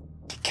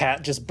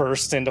 Cat just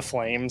bursts into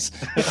flames.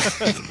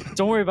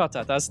 Don't worry about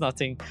that. That's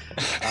nothing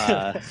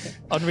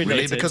unrelated.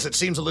 Really, because it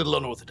seems a little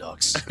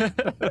unorthodox.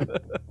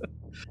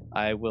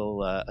 I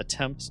will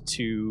attempt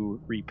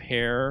to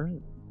repair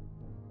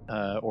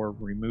or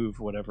remove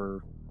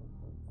whatever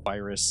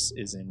virus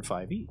is in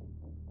 5e.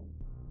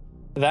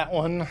 That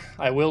one,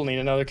 I will need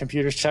another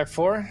computer's check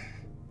for.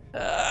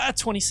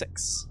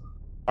 26.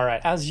 All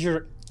right, as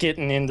you're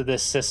getting into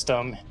this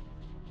system,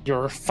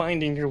 you're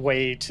finding your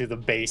way to the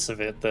base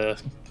of it,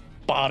 the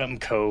bottom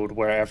code,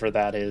 wherever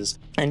that is.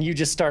 And you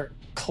just start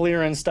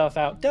clearing stuff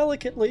out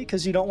delicately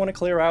because you don't want to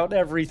clear out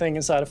everything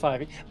inside of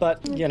 5e.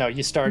 But, you know,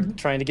 you start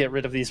trying to get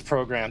rid of these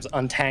programs,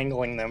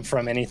 untangling them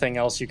from anything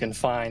else you can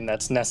find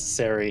that's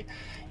necessary,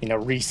 you know,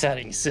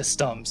 resetting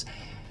systems.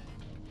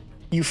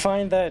 You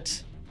find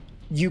that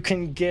you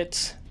can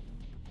get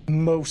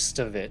most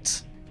of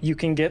it. You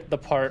can get the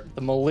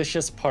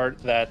malicious part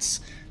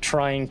that's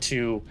trying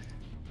to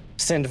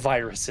send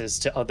viruses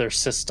to other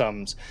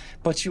systems,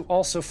 but you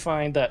also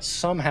find that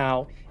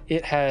somehow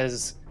it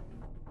has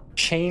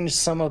changed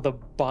some of the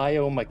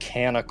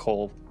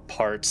biomechanical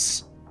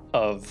parts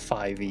of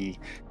 5e.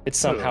 It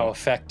somehow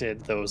affected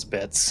those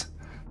bits.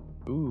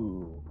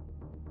 Ooh.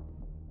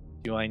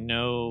 Do I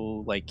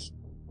know, like,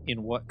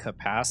 in what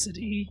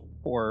capacity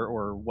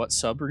or what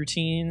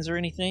subroutines or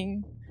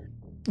anything?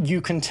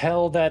 You can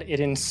tell that it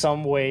in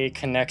some way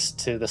connects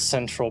to the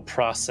central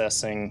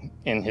processing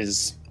in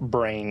his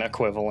brain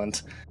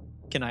equivalent.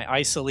 Can I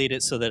isolate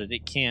it so that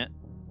it can't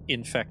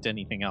infect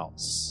anything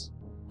else?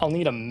 I'll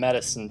need a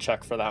medicine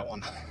check for that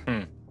one.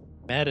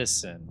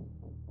 Medicine?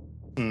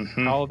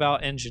 Mm-hmm. How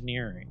about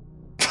engineering?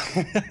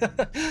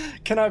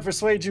 Can I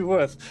persuade you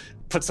with,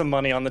 put some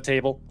money on the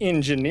table,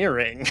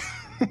 engineering?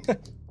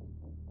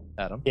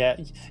 Adam? Yeah,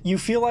 you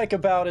feel like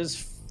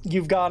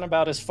you've gotten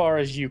about as far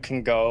as you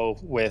can go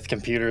with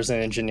computers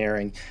and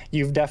engineering.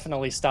 You've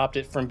definitely stopped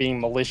it from being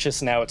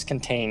malicious. Now it's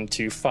contained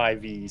to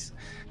 5e's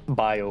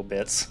bio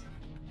bits.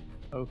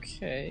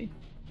 Okay.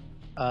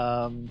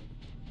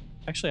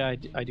 Actually,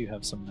 I do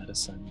have some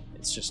medicine.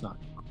 It's just not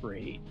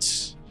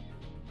great.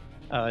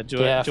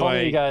 If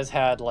only you guys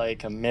had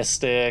like a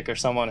mystic or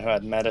someone who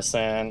had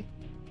medicine,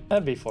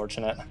 that'd be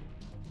fortunate.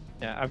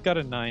 Yeah, I've got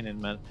a 9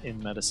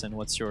 in medicine.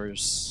 What's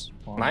yours?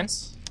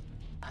 Mine's?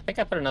 I think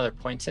I put another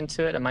point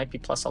into it. It might be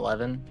plus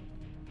 11.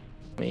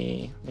 Let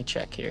me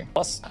check here.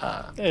 Plus,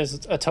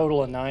 is a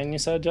total of 9, you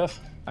said, Jeff?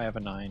 I have a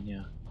 9,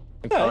 yeah.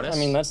 Yeah, I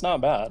mean, that's not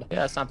bad.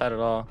 Yeah, it's not bad at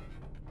all.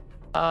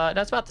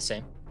 That's about the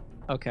same.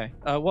 Okay.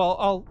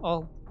 Well,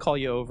 I'll call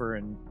you over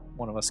and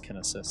one of us can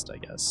assist, I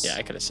guess. Yeah,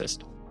 I could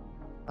assist.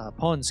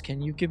 Pons,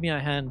 can you give me a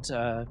hand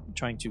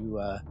trying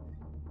to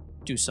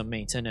do some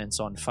maintenance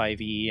on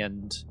 5e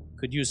and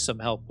could use some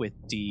help with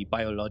the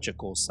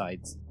biological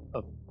sides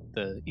of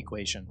the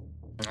equation?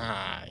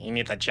 You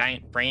need the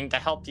giant brain to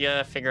help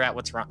you figure out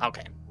what's wrong.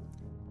 Okay.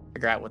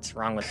 Figure out what's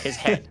wrong with his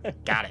head.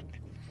 Got it.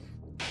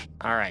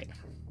 All right.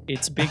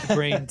 It's big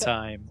brain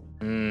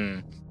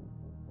time.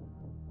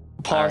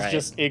 Pons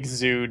just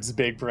exudes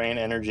big brain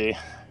energy.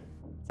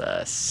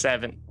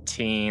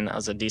 17. That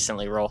was a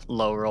decently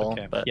low roll.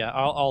 Okay. But yeah,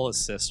 I'll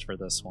assist for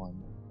this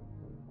one.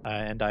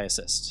 And I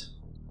assist.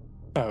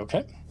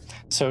 Okay.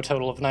 So a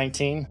total of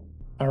 19.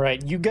 All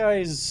right. You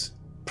guys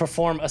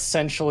perform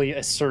essentially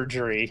a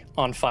surgery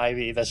on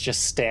 5e that's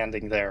just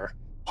standing there.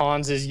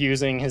 Hans is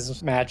using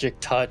his magic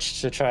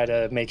touch to try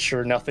to make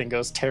sure nothing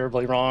goes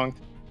terribly wrong.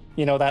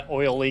 You know, that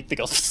oil leak that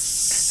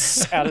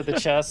goes out of the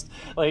chest.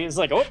 Like, he's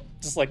like, oh,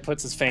 just like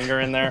puts his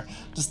finger in there.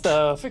 Just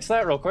fix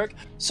that real quick.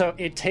 So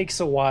it takes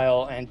a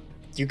while, and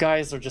you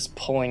guys are just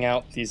pulling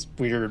out these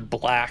weird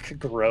black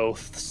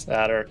growths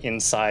that are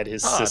inside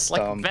his system. It's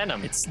like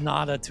venom. It's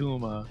not a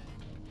tumor.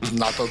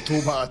 Not a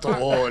tumor at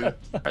all.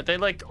 Are they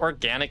like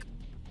organic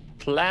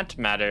plant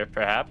matter,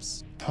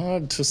 perhaps.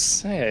 Hard to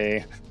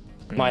say.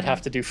 Might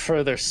have to do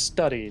further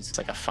studies. It's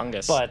like a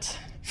fungus. But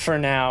for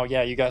now,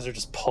 yeah, you guys are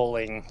just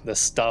pulling the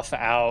stuff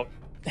out.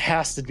 It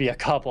has to be a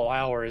couple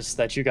hours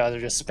that you guys are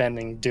just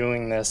spending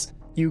doing this.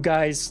 You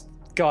guys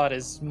got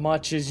as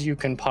much as you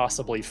can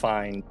possibly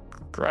find.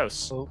 Gross.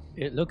 So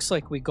it looks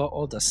like we got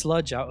all the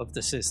sludge out of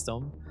the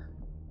system.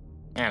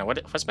 Man,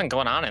 what's been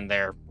going on in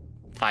there,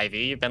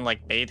 5e? You've been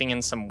like bathing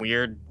in some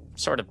weird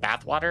sort of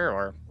bathwater,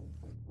 or?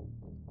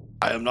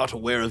 I am not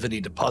aware of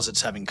any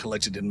deposits having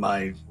collected in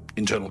my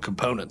internal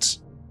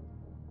components.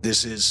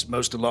 This is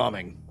most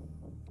alarming.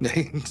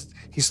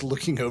 He's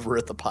looking over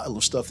at the pile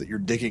of stuff that you're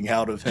digging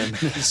out of him.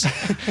 His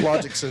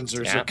logic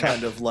sensors are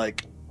kind of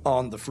like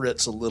on the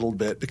fritz a little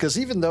bit, because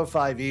even though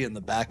 5e in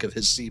the back of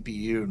his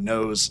CPU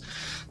knows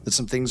that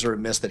some things are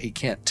amiss that he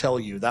can't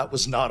tell you, that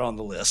was not on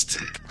the list.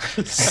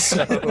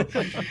 So,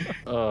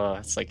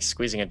 it's like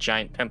squeezing a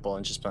giant pimple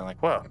and just being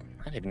like, whoa,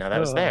 I didn't even know that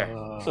was there.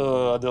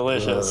 Oh,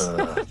 delicious.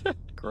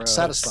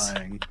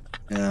 satisfying.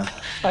 Yeah.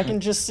 I can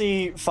just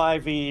see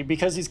 5e,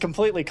 because he's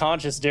completely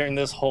conscious during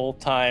this whole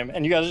time,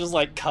 and you guys are just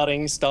like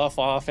cutting stuff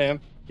off him.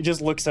 He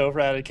just looks over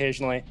at it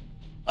occasionally.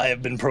 I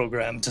have been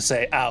programmed to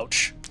say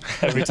ouch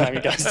every time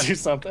you guys do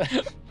something.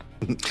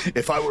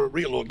 If I were a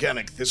real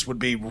organic, this would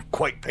be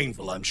quite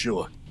painful, I'm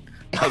sure.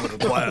 I would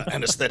require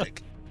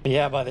anesthetic.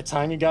 Yeah, by the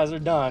time you guys are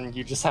done,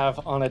 you just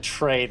have on a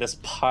tray this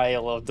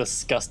pile of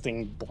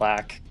disgusting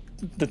black.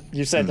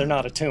 You said they're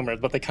not a tumor,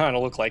 but they kind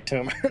of look like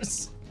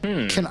tumors.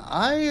 Can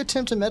I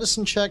attempt a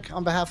medicine check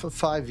on behalf of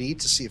 5e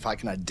to see if I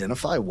can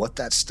identify what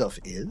that stuff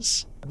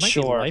is? It might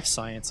be life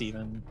science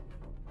even.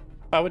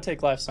 I would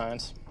take life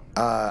science.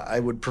 I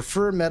would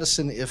prefer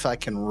medicine if I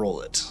can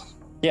roll it.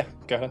 Yeah,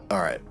 go ahead. All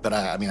right, but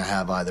I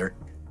have either.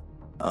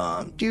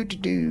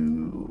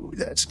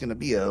 That's gonna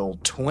be an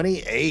old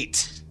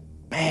 28.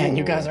 Man,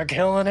 you guys are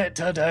killing it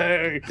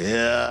today.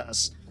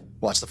 Yes.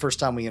 Watch, the first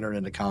time we enter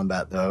into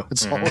combat, though,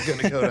 it's all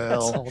gonna go to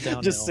hell.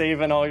 Just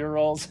saving all your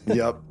rolls.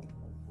 Yep.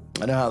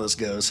 I know how this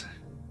goes.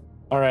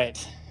 All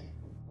right.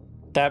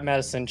 That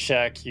medicine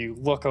check, you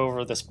look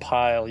over this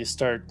pile, you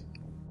start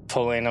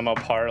pulling them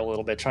apart a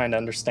little bit, trying to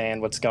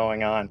understand what's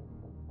going on.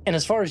 And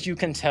as far as you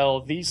can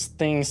tell, these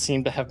things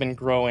seem to have been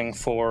growing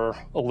for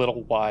a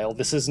little while.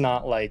 This is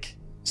not like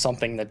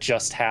something that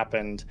just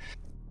happened.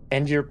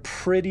 And you're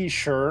pretty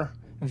sure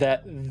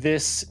that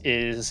this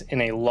is,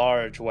 in a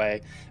large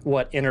way,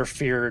 what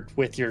interfered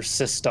with your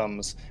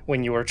systems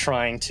when you were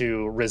trying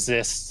to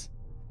resist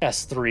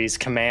S3's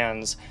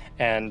commands,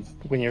 and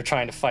when you're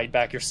trying to fight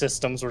back, your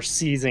systems were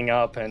seizing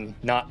up and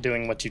not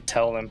doing what you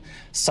tell them.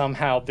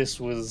 Somehow this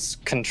was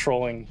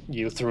controlling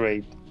you through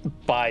a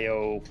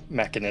bio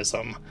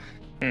mechanism.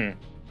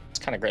 It's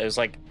kind of great. It was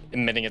like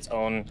emitting its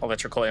own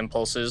electrical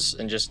impulses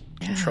and just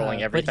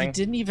controlling everything. But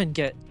he didn't even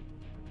get...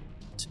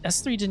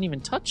 S3 didn't even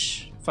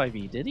touch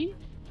 5e, did he?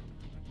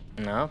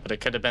 No, but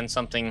it could have been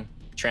something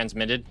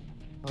transmitted.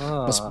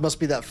 Must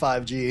be that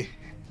 5G.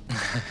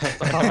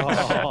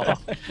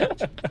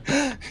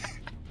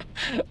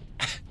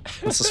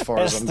 That's as far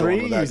as I'm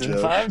going with that using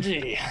joke.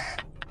 5G.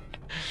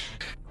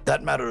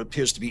 That matter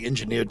appears to be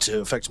engineered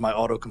to affect my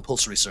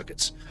auto-compulsory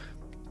circuits.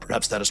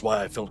 Perhaps that is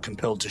why I felt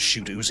compelled to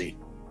shoot Oozy.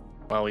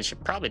 Well, we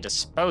should probably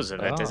dispose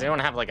of it. Does anyone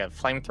have like a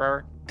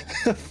flamethrower?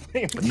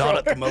 Not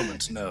at the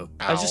moment, no.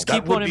 I just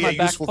That keep one would in be my a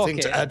back useful thing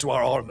to pocket. add to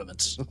our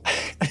armaments.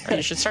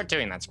 You should start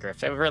doing that,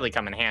 Scriff. It would really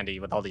come in handy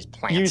with all these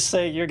plants. You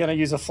say you're going to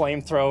use a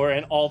flamethrower,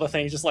 and all the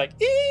things just like,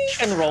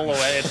 and roll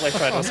away. It's like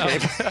trying to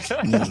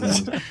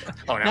escape.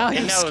 Oh no, Now it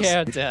you knows.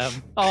 scared them.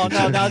 Oh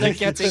no, now they're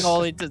getting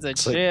all into the like-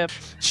 ship.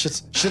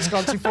 Shit's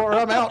gone too far,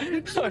 I'm out.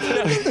 It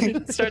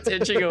starts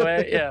inching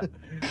away, yeah.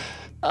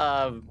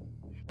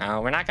 No,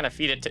 we're not going to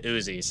feed it to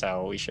Oozy,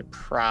 so we should We'll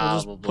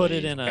probably just put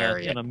it in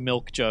bury a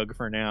milk jug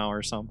for now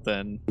or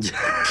something. We'll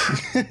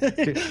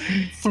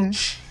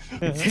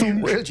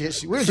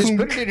just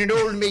put it in an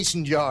old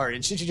mason jar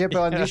and sit it up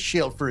on this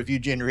shelf for a few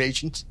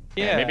generations.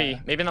 Yeah,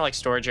 maybe in the like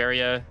storage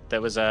area that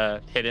was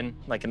hidden,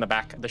 like in the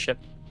back of the ship.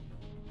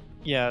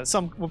 Yeah,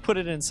 we'll put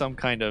it in some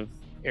kind of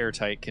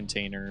airtight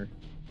container.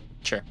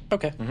 Sure.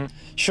 Okay. Mhm.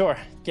 Sure.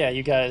 Yeah,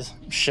 you guys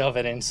shove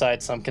it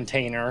inside some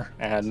container,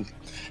 and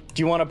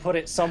do you want to put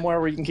it somewhere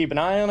where you can keep an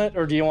eye on it,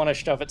 or do you want to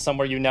shove it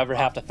somewhere you never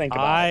have to think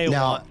about it?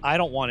 I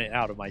don't want it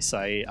out of my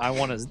sight. I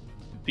want to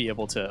be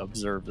able to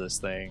observe this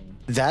thing.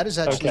 That is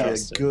actually Okay. a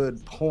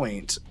good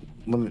point.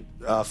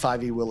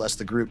 5e will ask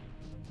the group,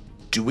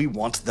 do we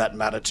want that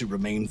matter to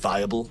remain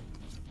viable?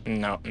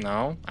 No.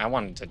 I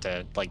wanted it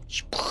to like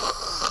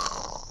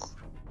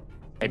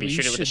maybe We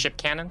shoot it with the should- ship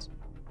cannons.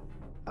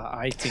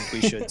 I think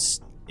we should.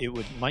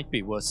 Might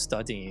be worth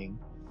studying.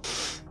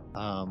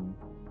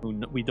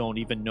 We don't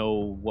even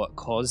know what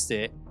caused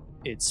it.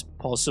 It's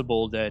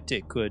possible that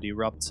it could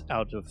erupt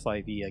out of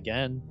 5e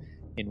again,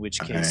 in which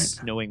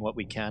case knowing what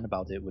we can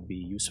about it would be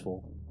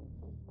useful.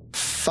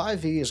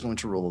 5e is going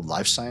to roll a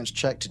life science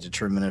check to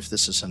determine if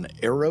this is an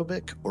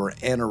aerobic or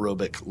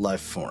anaerobic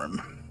life form.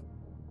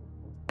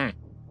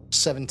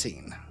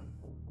 17.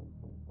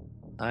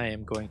 I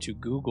am going to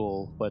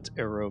Google what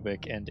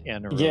aerobic and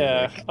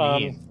anaerobic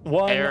mean.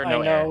 One Air,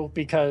 no I know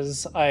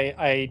because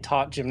I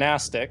taught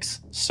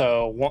gymnastics.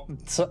 So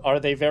are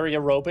they very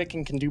aerobic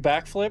and can do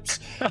backflips?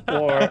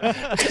 Or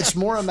It's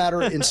more a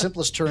matter, in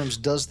simplest terms,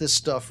 does this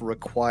stuff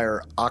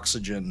require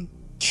oxygen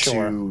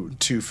to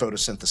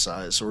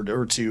photosynthesize or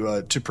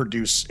to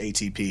produce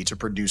ATP, to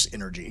produce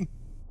energy?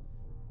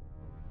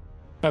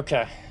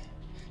 okay,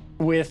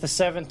 with the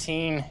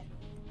 17.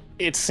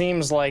 It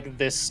seems like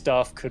this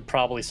stuff could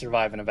probably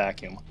survive in a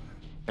vacuum.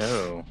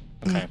 Oh,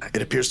 okay.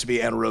 It appears to be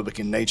anaerobic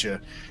in nature,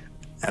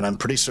 and I'm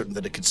pretty certain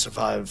that it could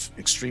survive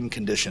extreme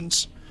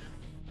conditions.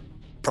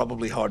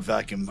 Probably hard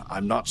vacuum.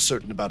 I'm not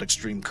certain about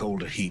extreme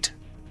cold or heat.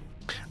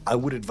 I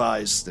would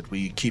advise that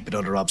we keep it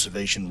under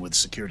observation with the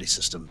security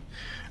system.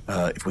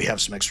 If we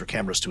have some extra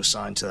cameras to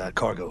assign to that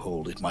cargo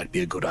hold, it might be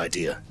a good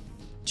idea.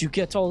 Do you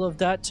get all of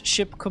that,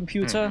 ship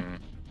computer,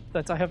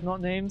 that I have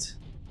not named?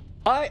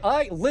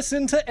 I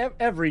listen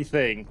to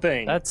everything.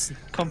 That's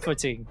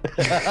comforting.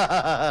 We're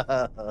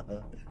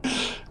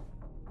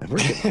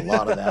getting a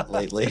lot of that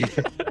lately.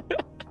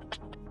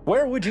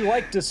 Where would you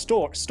like to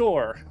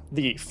store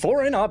the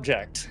foreign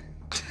object,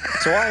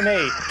 so I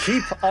may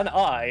keep an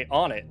eye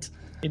on it?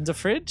 In the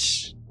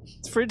fridge?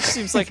 The fridge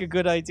seems like a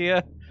good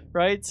idea,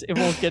 right? It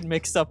won't get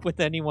mixed up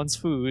with anyone's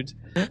food.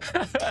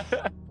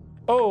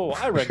 Oh,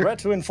 I regret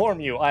to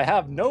inform you, I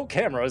have no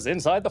cameras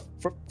inside the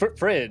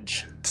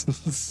fridge.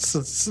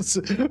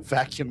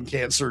 Vacuum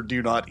cancer,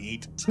 do not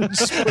eat.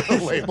 Just put a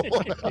label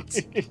on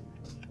it.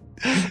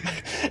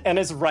 And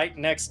it's right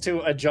next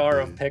to a jar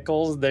of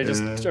pickles. They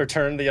just are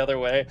turned the other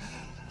way.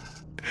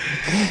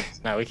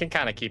 No, we can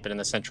kind of keep it in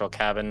the central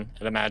cabin,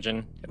 I'd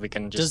imagine. If we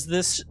can just...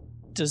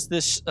 Does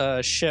this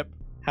ship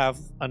have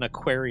an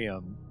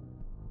aquarium?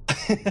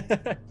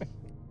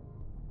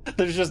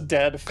 There's just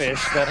dead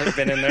fish that have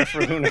been in there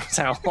for who knows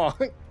how long.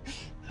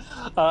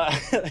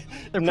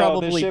 They're no,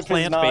 probably the ship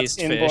plant-based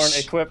is not inborn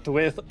fish. equipped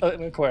with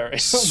an aquarium.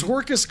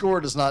 Sworkus Gore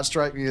does not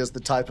strike me as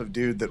the type of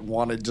dude that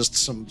wanted just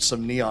some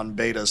neon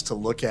betas to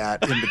look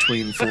at in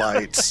between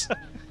flights.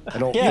 I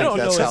don't Yeah, think you don't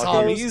that's know his how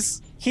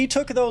hobbies. He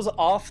took those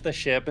off the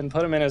ship and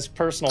put them in his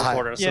personal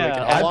quarters. So he Yeah,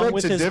 could I along beg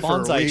with to his differ.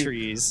 bonsai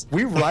trees.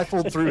 We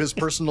rifled through his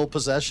personal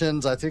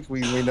possessions. I think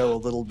we know a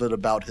little bit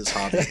about his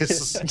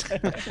hobbies.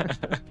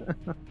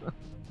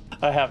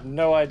 I have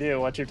no idea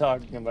what you're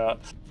talking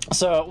about.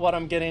 So what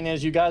I'm getting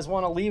is you guys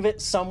want to leave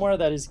it somewhere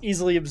that is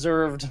easily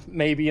observed,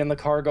 maybe in the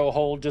cargo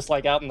hold, just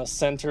like out in the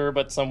center,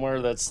 but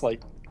somewhere that's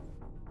like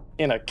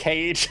in a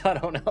cage. I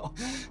don't know.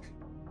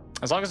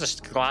 As long as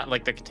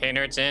the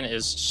container it's in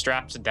is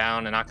strapped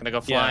down and not going to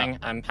go flying,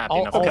 I'm happy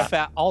enough with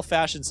that. I'll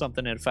fashion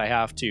something if I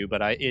have to,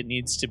 but it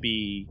needs to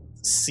be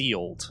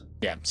sealed.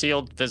 Yeah,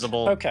 sealed,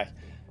 visible. Okay.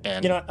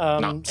 And You know,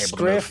 not able to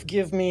Scriff, move.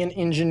 give me an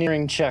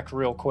engineering check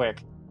real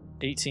quick.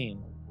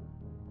 18.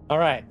 All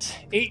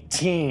right,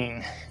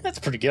 18. That's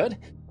pretty good.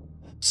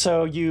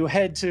 So you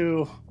head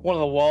to one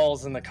of the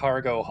walls in the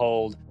cargo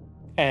hold,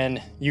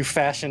 and you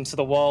fashion to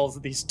the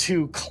walls these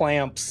two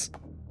clamps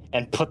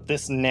and put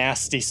this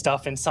nasty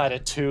stuff inside a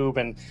tube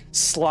and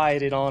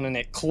slide it on, and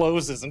it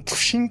closes and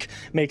pshink,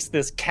 makes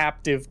this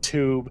captive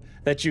tube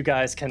that you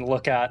guys can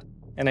look at,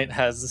 and it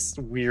has this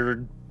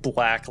weird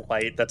black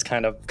light that's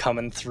kind of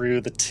coming through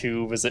the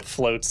tube as it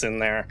floats in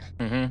there.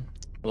 Mm-hmm.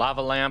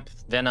 Lava lamp,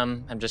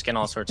 venom. I'm just getting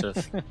all sorts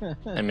of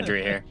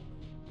imagery here.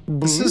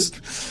 This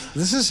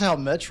is how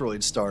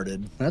Metroid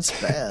started. That's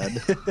bad.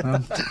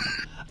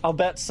 I'll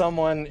bet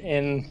someone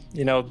in,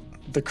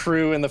 the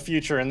crew in the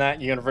future in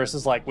that universe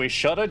is like, we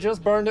should have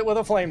just burned it with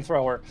a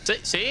flamethrower.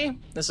 See?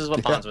 This is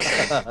what Pons was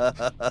saying.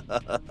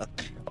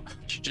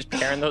 Just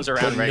carrying those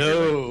around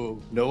regularly.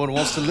 No one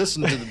wants to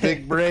listen to the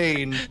big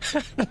brain.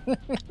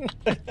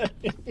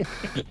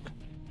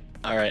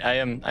 All right,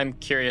 I'm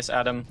curious,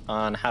 Adam,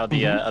 on how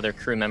the other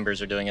crew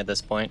members are doing at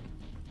this point.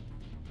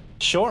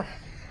 Sure.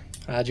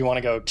 Do you want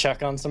to go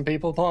check on some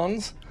people,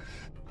 Pons?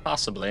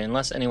 Possibly,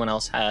 unless anyone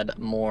else had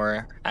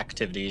more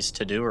activities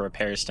to do or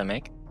repairs to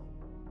make.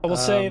 I will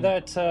say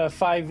that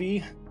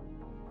 5e,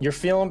 you're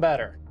feeling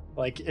better.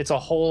 Like, it's a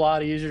whole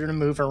lot easier to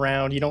move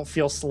around. You don't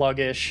feel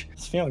sluggish.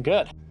 It's feeling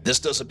good. This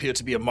does appear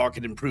to be a marked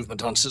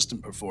improvement on system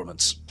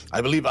performance.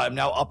 I believe I am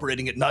now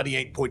operating at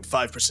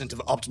 98.5% of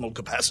optimal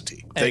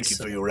capacity. Thank you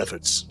for your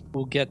efforts.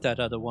 We'll get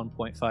that other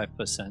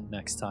 1.5%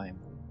 next time.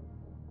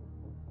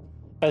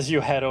 As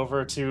you head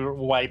over to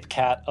wipe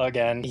Cat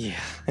again. Yeah.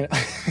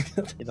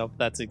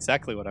 That's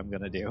exactly what I'm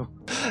going to do.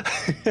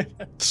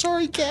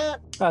 Sorry,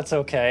 Cat. That's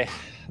okay.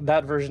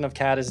 That version of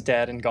Cat is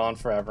dead and gone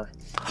forever.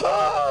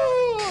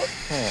 Oh.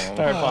 All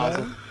right,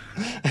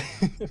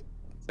 Pons.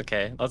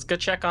 Okay, let's go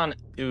check on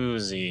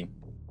Oozy.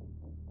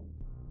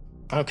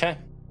 Okay.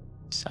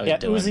 How you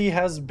doing? Oozy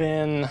has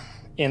been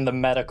in the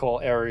medical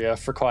area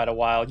for quite a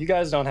while. You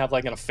guys don't have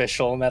like an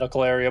official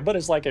medical area, but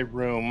it's like a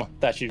room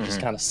that you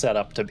just kind of set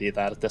up to be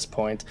that at this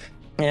point.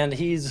 And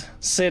he's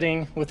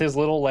sitting with his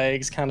little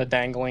legs kind of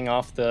dangling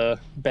off the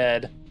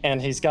bed,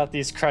 and he's got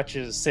these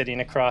crutches sitting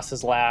across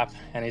his lap,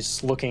 and he's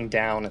just looking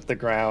down at the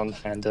ground.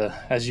 And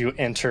as you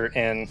enter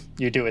in,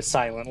 you do it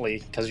silently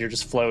because you're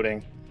just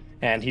floating.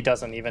 and he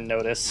doesn't even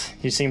notice.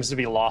 He seems to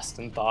be lost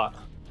in thought.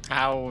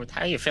 How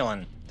are you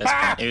feeling? This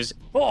point?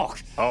 Oh,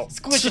 Oh.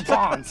 squishy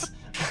pawns!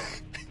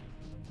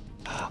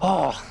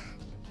 Oh,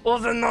 well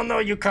then no,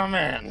 you come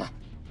in.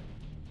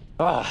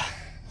 Oh,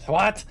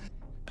 what?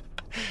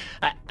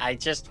 I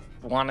just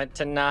wanted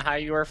to know how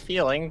you were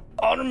feeling.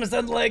 Arms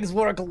and legs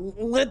work a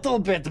little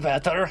bit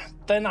better.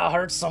 They not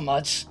hurt so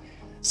much.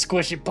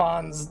 Squishy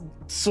pawns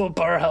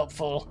super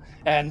helpful,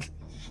 and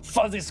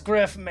Fuzzy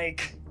Scriff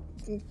make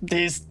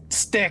these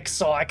sticks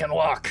so I can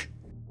walk.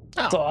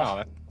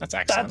 Oh, that's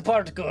excellent. That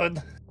part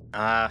good.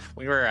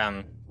 We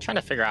were trying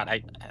to figure out.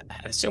 I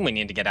assume we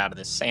need to get out of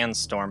this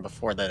sandstorm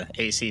before the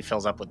AC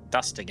fills up with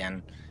dust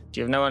again.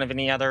 Do you know of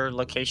any other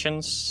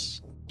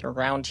locations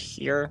around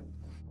here?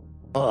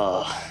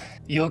 Oh,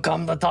 you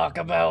come to talk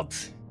about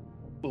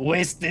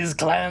Wasty's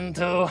clan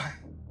too?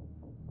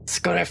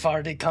 Scriff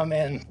already come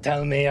in,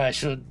 tell me I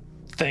should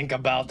think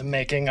about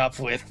making up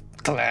with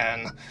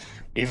clan,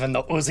 even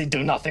though Oozy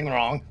do nothing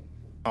wrong.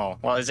 Oh,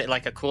 well, is it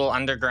like a cool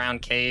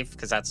underground cave?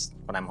 Because that's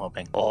what I'm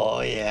hoping.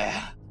 Oh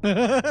yeah.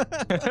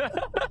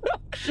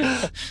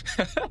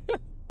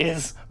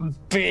 Is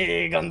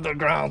big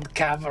underground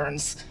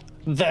caverns.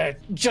 They're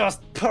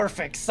just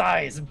perfect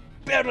size,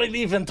 barely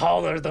even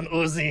taller than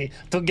Oozy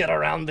to get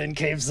around in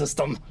cave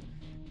system.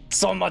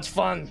 So much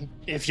fun.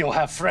 If you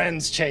have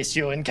friends chase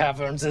you in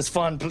caverns, it's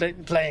fun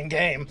playing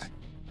game.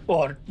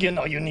 Or, you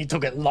need to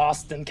get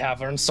lost in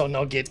caverns so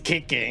no get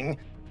kicking.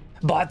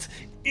 But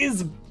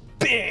is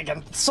big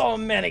and so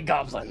many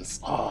goblins.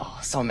 Oh,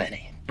 so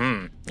many.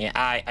 Yeah,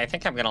 I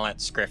think I'm gonna let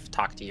Scriff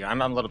talk to you.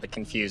 I'm a little bit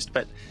confused,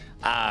 but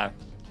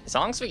as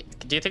long as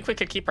do you think we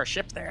could keep our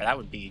ship there? That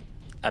would be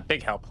a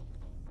big help.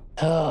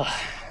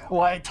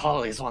 Why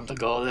Tollies want to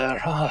go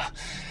there?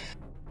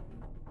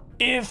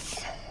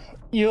 If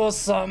you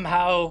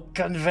somehow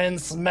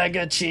convince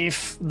Mega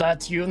Chief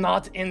that you're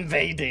not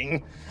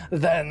invading,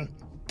 then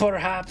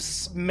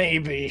perhaps,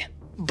 maybe,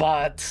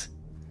 but...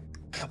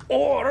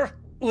 Or,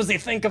 Oozy,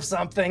 think of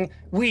something,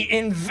 we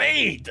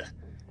invade!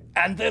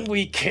 And then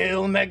we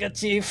kill Mega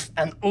Chief,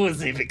 and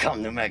Oozy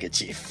become the Mega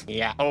Chief.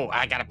 Yeah,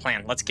 I got a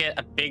plan. Let's get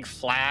a big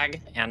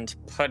flag and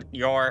put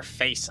your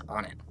face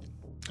on it.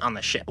 On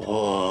the ship.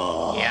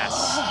 Oh.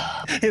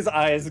 Yes. His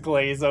eyes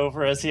glaze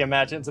over as he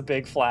imagines a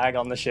big flag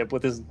on the ship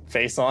with his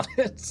face on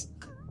it.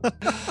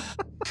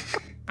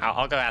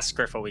 I'll go ask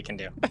Scriff what we can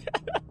do.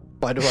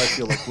 Why do I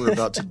feel like we're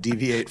about to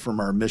deviate from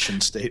our mission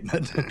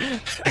statement?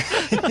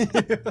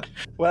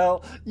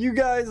 Well, you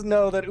guys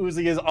know that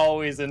Oozy is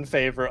always in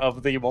favor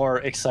of the more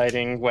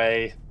exciting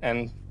way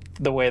and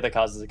the way that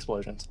causes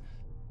explosions.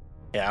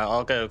 Yeah,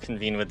 I'll go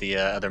convene with the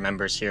other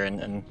members here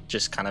and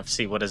just kind of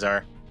see what is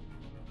our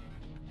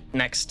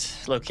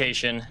next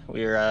location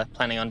we're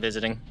planning on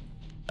visiting.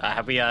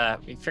 Have we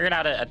figured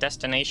out a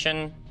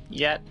destination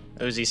yet?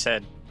 Oozy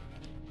said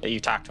that you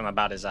talked to him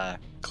about his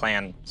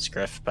clan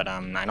Scriff, but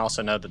I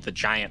also know that the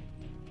giant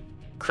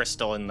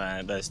crystal in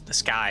the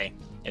sky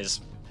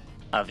is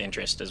of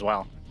interest as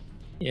well.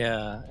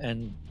 Yeah,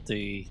 and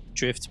the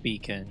drift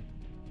beacon.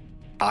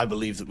 I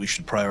believe that we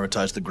should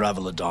prioritize the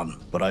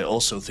Gravelodon, but I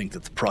also think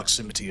that the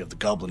proximity of the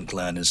Goblin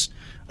clan is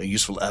a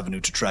useful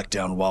avenue to track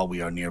down while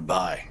we are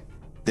nearby.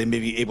 They may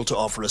be able to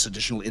offer us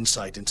additional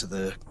insight into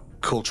the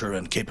culture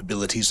and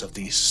capabilities of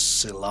the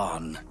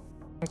Ceylon.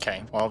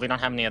 Okay, well, if we don't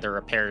have any other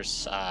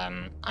repairs,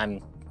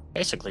 I'm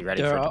basically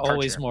ready There for are departure.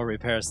 always more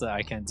repairs that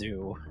I can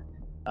do,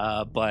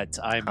 but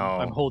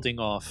I'm holding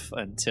off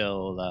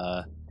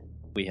until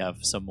we have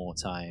some more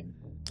time.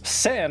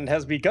 Sand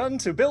has begun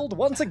to build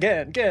once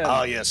again.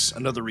 Ah, yes,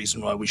 another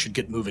reason why we should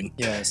get moving.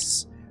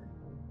 Yes.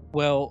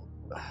 Well,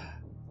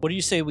 what do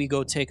you say we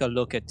go take a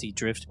look at the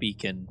drift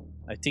beacon?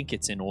 I think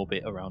it's in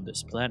orbit around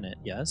this planet,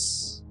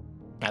 yes?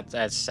 That's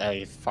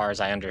as far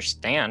as I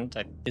understand.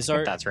 I Is think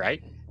our- that's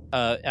right.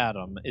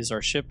 Adam, is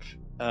our ship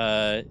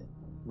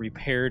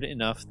repaired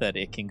enough that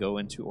it can go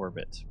into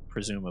orbit?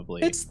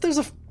 Presumably. There's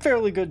a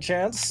fairly good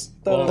chance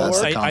that Well, it'll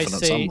That's work. the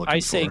confidence I'm looking I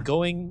say for.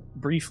 going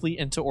briefly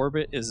into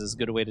orbit is as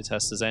good a way to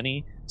test as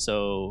any.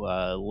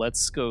 So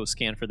let's go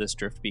scan for this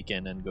drift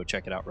beacon and go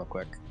check it out real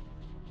quick.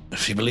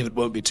 If you believe it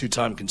won't be too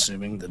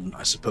time-consuming, then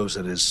I suppose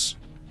it is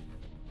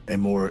a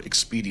more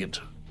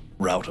expedient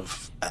route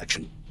of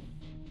action.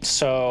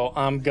 So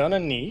I'm gonna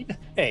need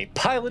a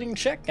piloting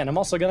check, and I'm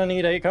also gonna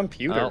need a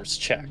computers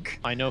check.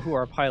 I know who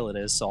our pilot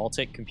is, so I'll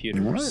take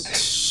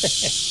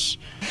computers.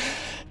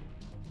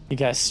 You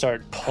guys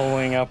start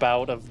pulling up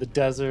out of the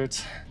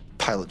desert.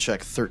 Pilot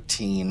check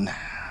 13.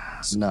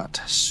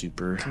 Not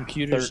super.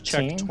 Computers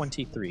 13? check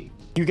 23.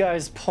 You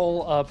guys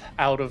pull up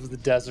out of the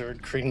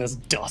desert, creating this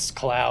dust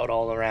cloud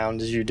all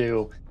around as you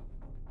do.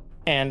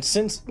 And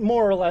since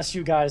more or less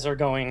you guys are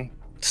going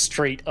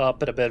straight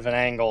up at a bit of an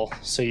angle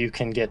so you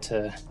can get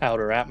to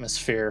outer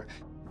atmosphere,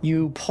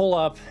 you pull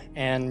up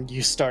and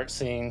you start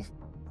seeing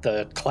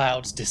the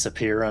clouds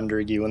disappear under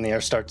you and the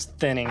air starts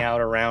thinning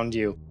out around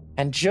you.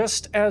 And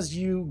just as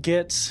you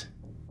get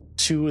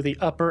to the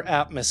upper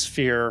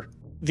atmosphere,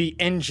 the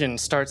engine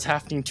starts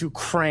having to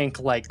crank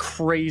like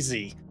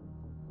crazy.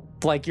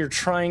 Like you're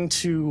trying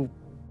to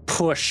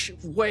push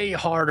way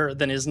harder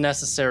than is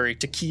necessary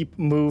to keep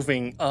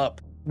moving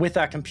up. With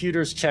that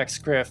computer's check,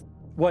 Scriff,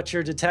 what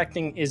you're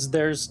detecting is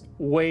there's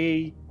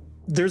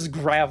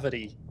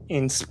gravity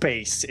in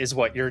space is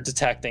what you're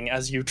detecting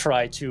as you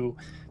try to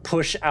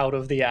push out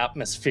of the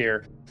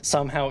atmosphere.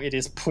 Somehow it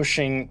is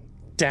pushing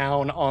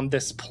down on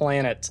this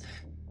planet.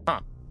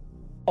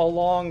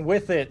 Along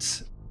with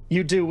it,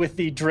 you do with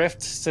the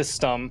drift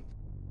system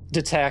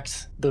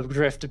detect the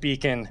drift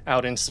beacon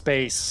out in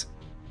space.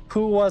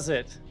 Who was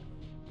it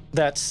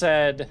that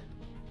said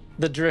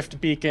the drift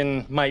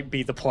beacon might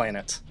be the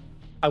planet?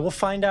 I will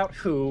find out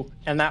who,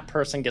 and that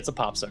person gets a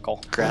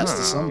popsicle. Congrats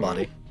to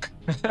somebody.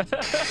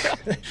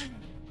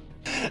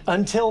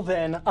 Until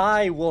then,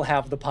 I will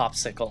have the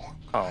popsicle.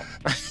 Oh.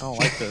 I don't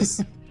like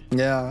this.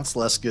 Yeah, that's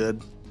less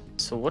good.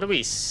 So what do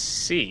we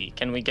see?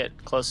 Can we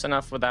get close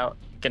enough without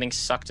getting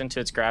sucked into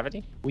its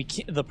gravity? We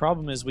can't. The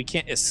problem is we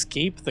can't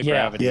escape the Yeah.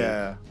 gravity.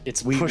 Yeah.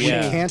 It's We pushing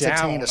can't down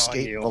attain on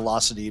escape you.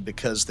 velocity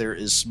because there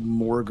is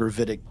more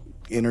gravitic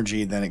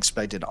energy than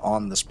expected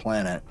on this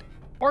planet.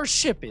 Our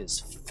ship is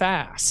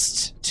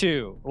fast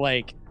too.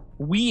 Like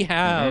we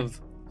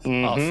have a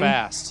Mhm.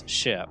 fast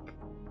ship,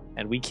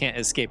 and we can't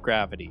escape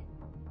gravity.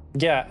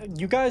 Yeah,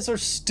 you guys are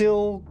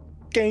still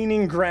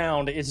gaining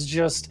ground. It's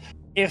just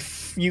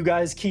if you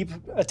guys keep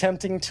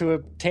attempting to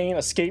obtain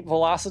escape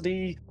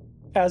velocity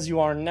as you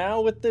are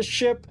now with this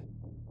ship,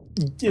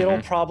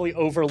 it'll probably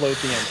overload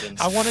the engines.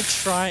 I want to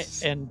try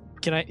and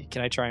can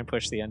I try and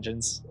push the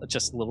engines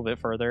just a little bit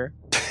further?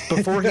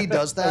 Before he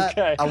does that,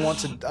 Okay. I want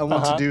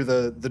to do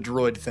the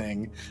droid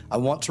thing. I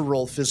want to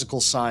roll physical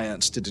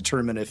science to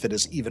determine if it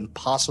is even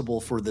possible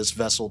for this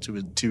vessel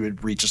to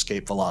reach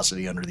escape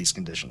velocity under these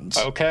conditions.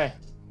 Okay.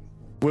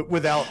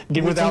 Without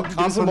Give me some more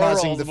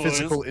compromising rolls, the boys.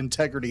 physical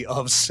integrity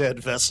of said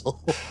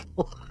vessel.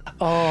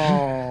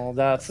 Oh,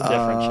 that's a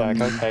different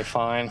check. Okay,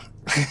 fine.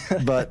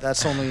 But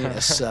that's only a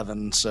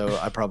 7, so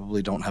I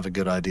probably don't have a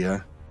good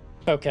idea.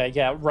 Okay,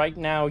 yeah, right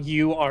now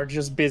you are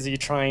just busy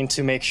trying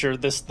to make sure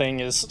this thing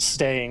is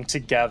staying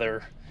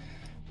together.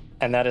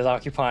 And that is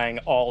occupying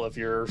all of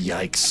your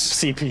Yikes.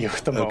 CPU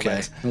at the moment. Okay,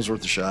 it was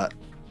worth a shot.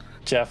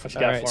 Jeff, what you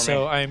All got right, for so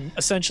me? I'm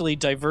essentially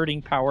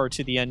diverting power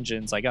to the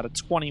engines. I got a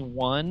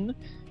 21,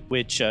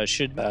 which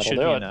should That'll be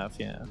do it. enough.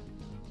 Yeah.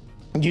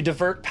 You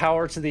divert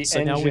power to the So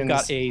engines. now we've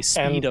got a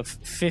speed and- of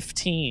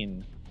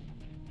 15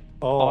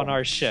 Oh, on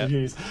our ship.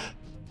 jeez.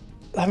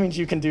 That means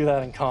you can do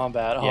that in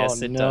combat.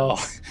 Yes, oh, it no.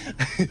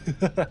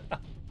 does.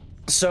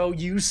 So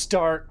you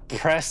start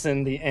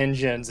pressing the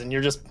engines and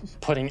you're just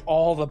putting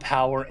all the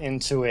power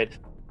into it.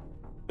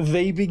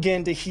 They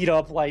begin to heat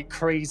up like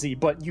crazy,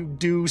 but you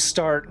do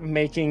start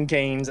making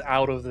gains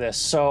out of this.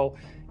 So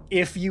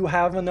if you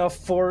have enough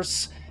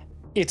force,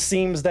 it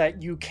seems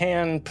that you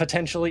can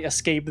potentially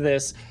escape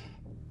this.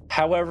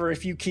 However,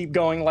 if you keep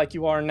going like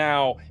you are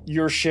now,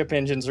 your ship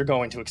engines are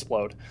going to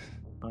explode.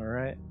 All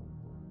right.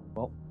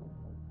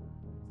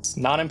 It's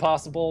not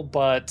impossible,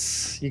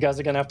 but you guys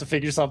are going to have to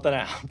figure something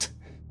out.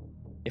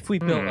 If we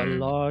built a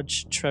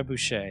large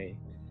trebuchet,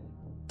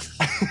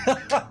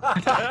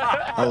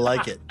 I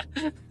like it.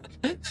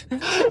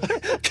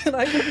 Can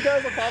I give you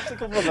guys a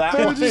popsicle for that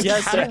I one? just-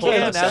 yes, I you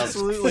can, can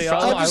absolutely.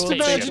 I'm I just will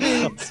take it.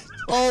 imagining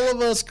all of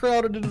us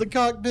crowded into the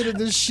cockpit of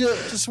this ship,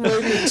 just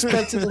waiting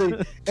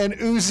expectantly, and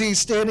Oozy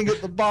standing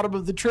at the bottom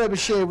of the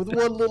trebuchet with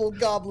one little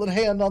goblin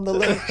hand on the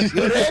leg.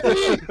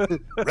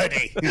 You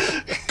ready? Ready.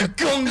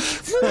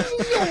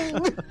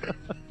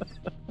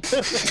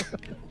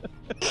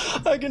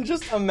 I can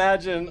just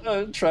imagine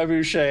a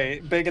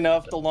trebuchet big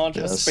enough to launch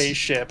a Yes.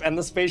 spaceship, and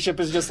the spaceship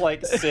is just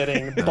like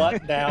sitting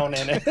butt down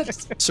in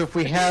it. So if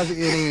we have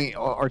any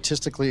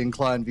artistically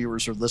inclined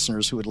viewers or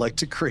listeners who would like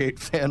to create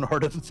fan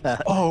art of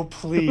that, Oh,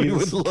 We please,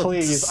 would love to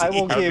please. see. I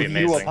will That would be give you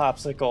a amazing.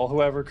 popsicle,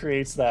 whoever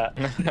creates that.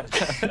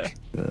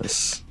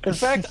 yes. In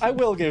fact, I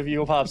will give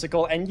you a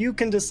popsicle, and you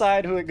can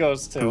decide who it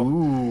goes to.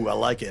 Ooh, I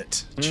like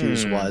it.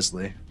 Choose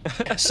wisely.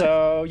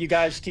 So you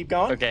guys keep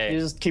going? Okay. You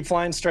just keep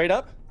flying straight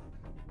up?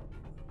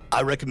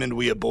 I recommend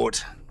we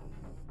abort.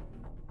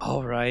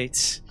 All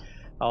right.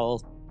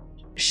 I'll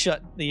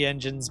shut the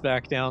engines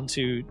back down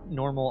to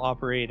normal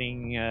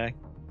operating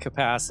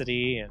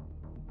capacity.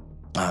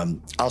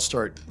 And I'll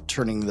start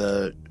turning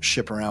the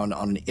ship around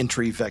on an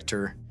entry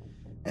vector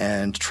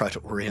and try to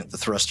orient the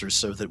thrusters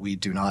so that we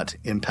do not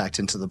impact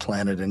into the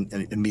planet and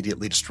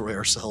immediately destroy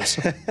ourselves.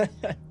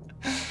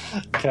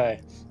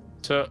 Okay.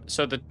 So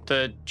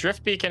the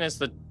drift beacon is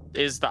the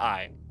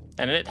eye,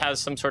 and it has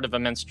some sort of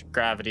immense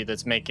gravity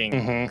that's making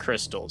Mhm.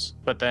 crystals.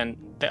 But then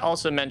they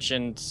also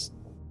mentioned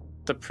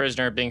the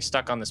prisoner being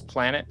stuck on this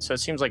planet. So it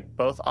seems like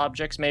both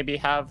objects maybe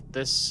have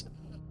this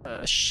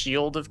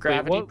shield of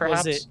gravity. wait, what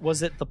perhaps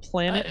was it the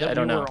planet I that we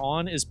don't know. were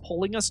on is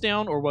pulling us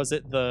down, or was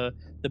it the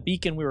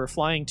beacon we were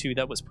flying to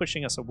that was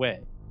pushing us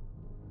away?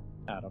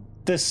 Adam.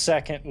 This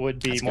second would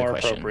be That's a good more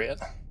question. appropriate.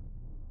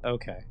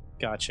 Okay,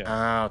 gotcha.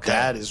 Oh, okay.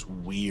 That is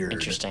weird.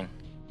 Interesting.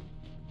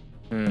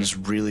 It's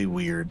really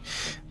weird,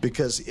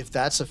 because if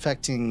that's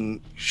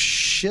affecting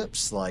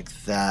ships like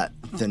that,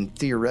 then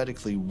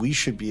theoretically we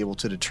should be able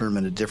to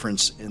determine a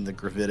difference in the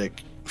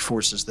gravitic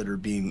forces that are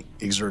being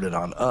exerted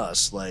on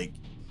us. Like,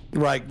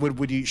 right?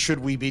 Should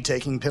we be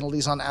taking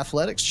penalties on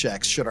athletics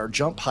checks? Should our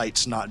jump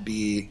heights not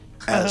be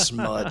as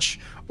much?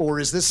 Or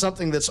is this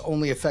something that's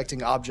only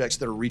affecting objects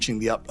that are reaching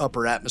the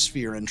upper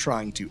atmosphere and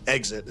trying to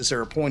exit? Is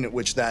there a point at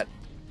which that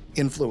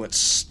influence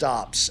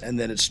stops and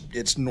then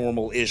it's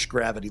normal-ish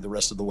gravity the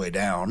rest of the way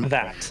down?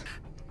 That.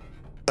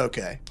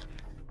 Okay.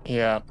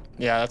 Yeah,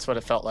 that's what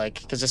it felt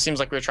like. Because it seems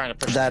like we were trying to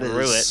push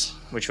through it,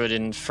 which would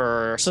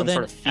infer some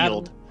sort of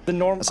field. The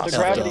That's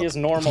gravity is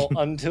normal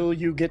until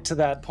you get to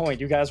that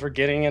point. You guys were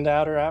getting into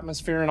outer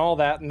atmosphere and all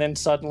that, and then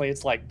suddenly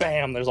it's like,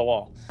 bam, there's a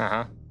wall.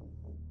 Uh-huh.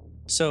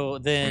 So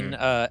then,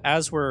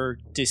 as we're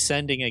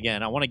descending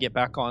again, I want to get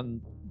back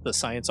on the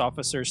science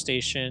officer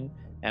station,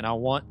 and I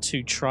want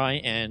to try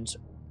and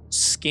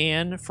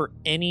scan for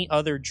any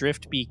other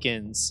drift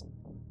beacons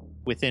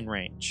within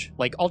range.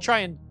 Like, I'll try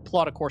and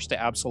plot a course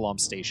to Absalom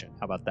Station.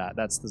 How about that?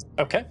 That's the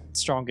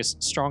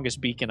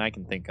strongest beacon I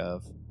can think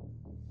of.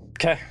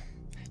 Okay.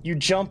 You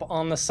jump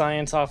on the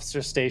science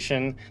officer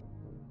station,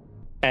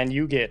 and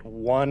you get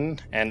one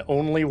and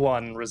only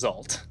one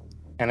result.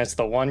 And it's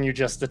the one you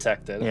just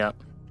detected. Yeah.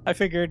 I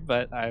figured,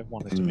 but I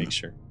wanted to make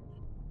sure.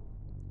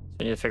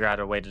 We need to figure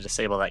out a way to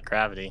disable that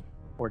gravity.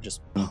 Or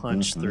just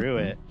punch through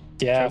it.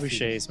 Yeah.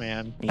 Trebuchets,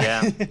 man.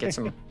 Yeah, get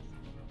some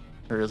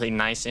really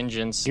nice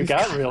engines. You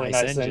got really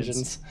nice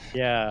engines.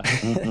 Yeah.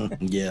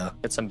 Yeah.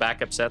 Get some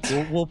backup sets.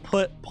 We'll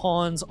put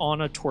pawns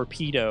on a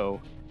torpedo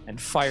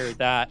and fire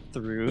that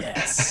through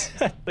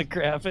the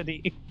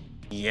gravity.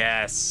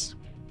 Yes.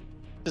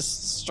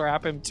 Just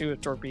strap him to a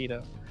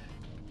torpedo.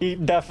 He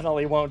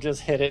definitely won't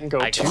just hit it and go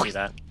I can see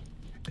that.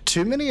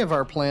 Too many of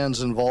our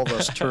plans involve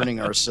us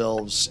turning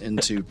ourselves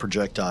into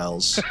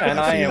projectiles. And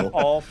I am feel.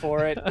 all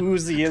for it.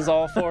 Oozy is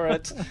all for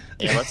it.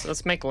 Yeah,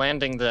 let's make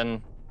landing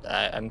then.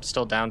 I'm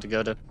still down to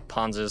go to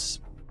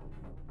Pons's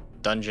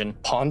dungeon.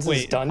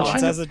 Pons's dungeon?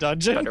 Pons has a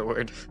dungeon? Better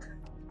word.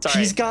 Sorry.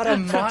 He's got a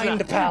mind Wrong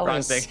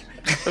palace. thing.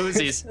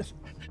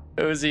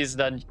 Oozy's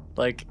done,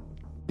 like,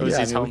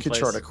 Oozy's home we could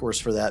place. chart a course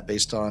for that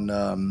based on,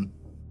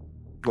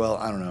 well,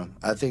 I don't know.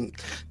 I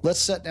think let's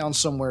set down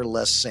somewhere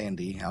less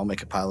sandy. I'll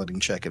make a piloting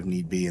check if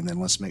need be, and then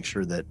let's make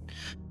sure that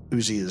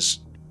Oozy is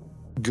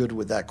good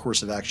with that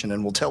course of action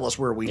and will tell us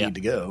where we need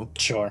to go.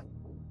 Sure.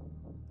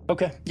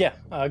 Okay, yeah.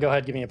 Go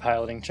ahead, give me a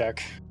piloting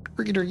check.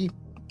 Turkey.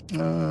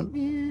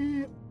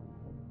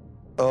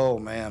 Oh,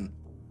 man.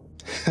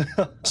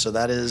 So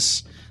that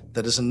is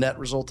a net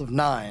result of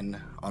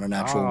 9 on a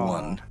natural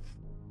 1.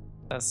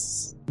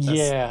 That's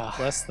yeah.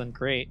 less than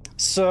great.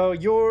 So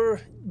you're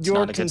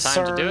not a good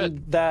time to do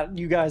concerned that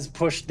you guys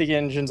pushed the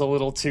engines a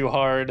little too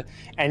hard,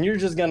 and you're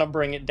just gonna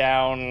bring it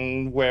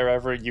down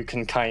wherever you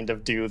can kind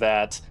of do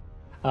that.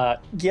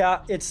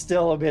 Yeah, it's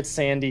still a bit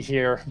sandy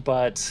here,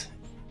 but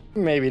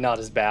maybe not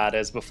as bad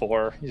as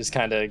before. You just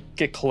kind of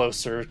get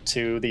closer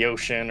to the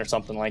ocean or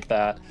something like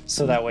that,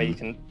 so that way you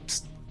can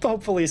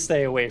hopefully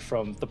stay away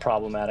from the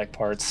problematic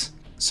parts.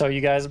 So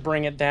you guys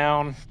bring it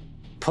down,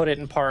 put it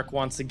in park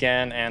once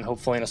again, and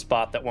hopefully in a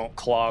spot that won't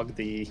clog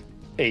the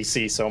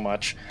AC so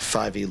much.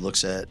 5e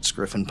looks at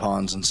Scriff and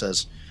Pons and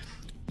says,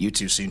 "You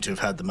two seem to have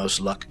had the most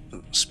luck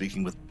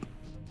speaking with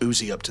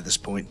Oozy up to this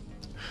point.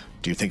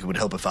 Do you think it would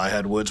help if I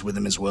had words with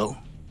him as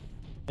well?"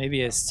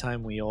 Maybe it's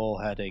time we all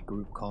had a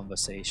group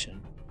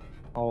conversation.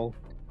 I'll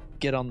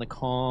get on the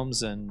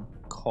comms and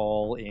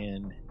call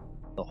in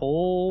the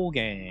whole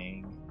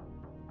gang.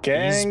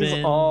 Gang's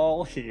Izbin,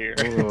 all here.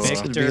 It's gonna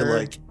be Victor,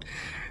 like,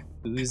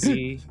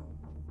 Oozy.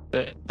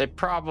 They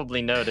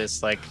probably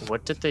noticed, like,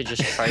 what did they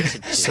just try to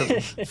do? so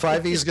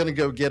 5e's gonna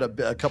go get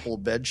a couple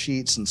of bed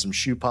sheets and some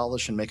shoe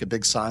polish and make a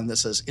big sign that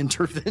says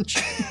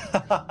intervention.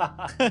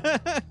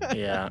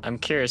 Yeah, I'm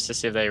curious to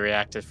see if they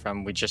reacted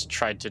from, we just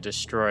tried to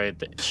destroy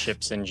the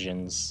ship's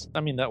engines. I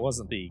mean, that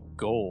wasn't the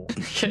goal.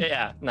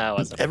 Yeah, no, it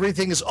wasn't.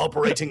 Everything is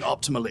operating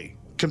optimally.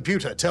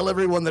 Computer, tell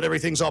everyone that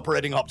everything's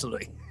operating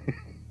optimally.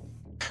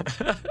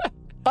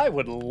 I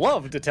would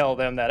love to tell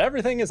them that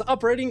everything is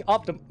operating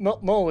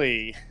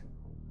optimally.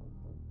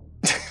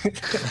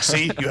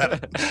 See, you have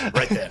it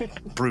right there.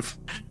 Proof.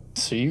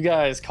 So you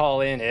guys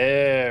call in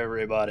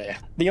everybody.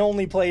 The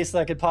only place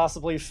that could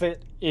possibly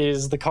fit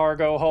is the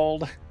cargo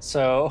hold.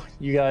 So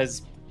you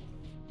guys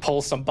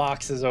pull some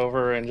boxes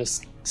over and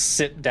just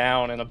sit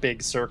down in a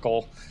big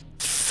circle.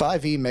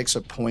 5e makes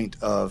a point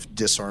of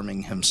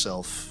disarming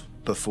himself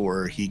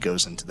before he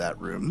goes into that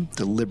room,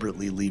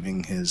 deliberately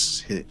leaving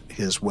his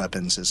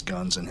weapons, his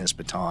guns, and his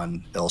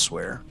baton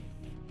elsewhere.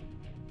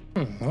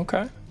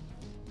 Okay.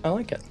 I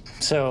like it.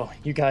 So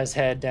you guys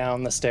head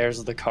down the stairs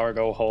of the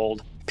cargo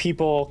hold.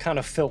 People kind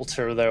of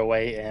filter their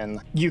way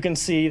in. You can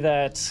see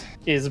that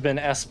Izbin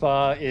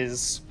Espa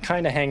is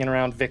kind of hanging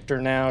around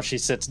Victor now. She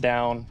sits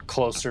down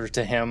closer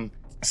to him.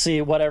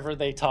 See, whatever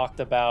they talked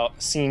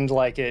about seemed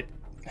like it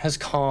has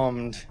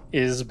calmed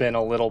Izbin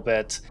a little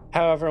bit.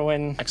 However,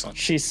 when Excellent.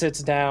 she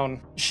sits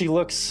down, she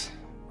looks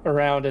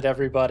around at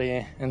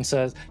everybody and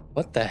says,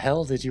 "What the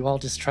hell did you all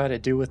just try to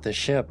do with the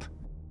ship?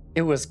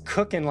 It was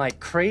cooking like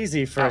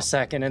crazy for a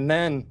second, and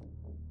then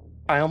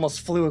I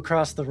almost flew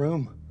across the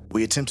room."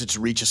 We attempted to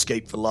reach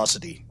escape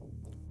velocity.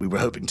 We were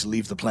hoping to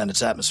leave the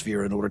planet's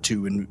atmosphere in order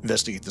to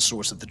investigate the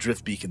source of the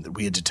drift beacon that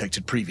we had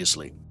detected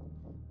previously.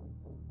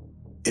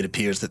 It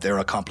appears that there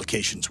are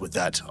complications with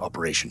that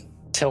operation.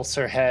 Tilts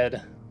her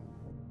head,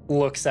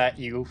 looks at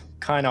you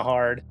kind of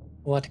hard.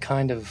 "What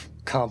kind of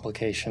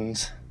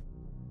complications?"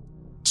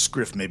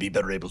 Scriff may be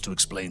better able to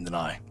explain than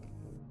I.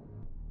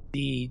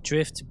 The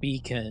drift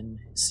beacon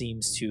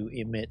seems to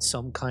emit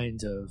some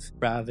kind of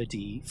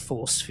gravity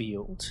force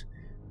field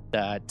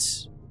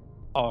that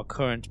our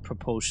current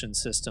propulsion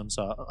systems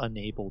are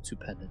unable to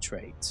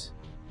penetrate.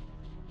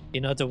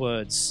 In other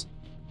words,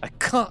 I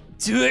can't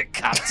do it,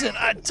 Captain.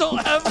 I don't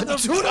have the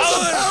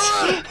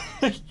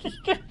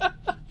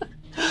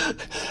power.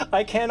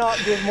 I cannot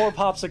give more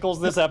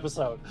popsicles this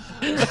episode.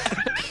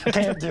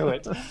 Can't do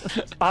it.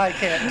 I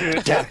can't do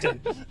it, Captain.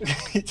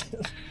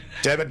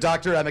 Damn it,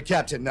 Doctor, I'm a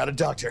captain, not a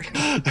doctor.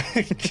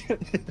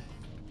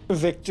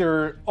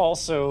 Victor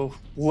also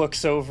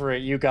looks over at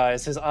you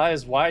guys. His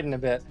eyes widen a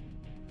bit.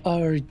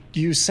 "Are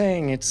you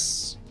saying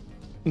it's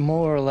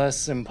more or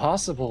less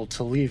impossible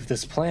to leave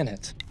this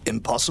planet?"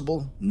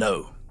 Impossible?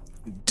 No.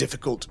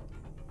 Difficult?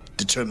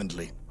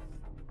 Determinedly.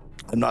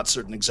 I'm not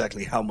certain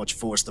exactly how much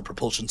force the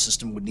propulsion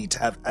system would need to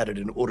have added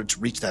in order to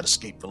reach that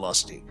escape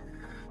velocity,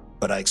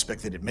 but I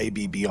expect that it may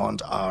be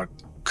beyond our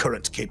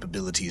current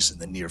capabilities in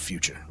the near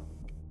future.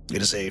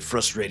 It is a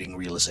frustrating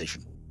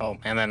realization. Oh,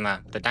 and then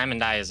the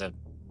Diamond Eye is a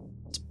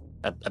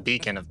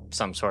beacon of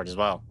some sort as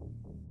well.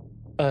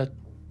 A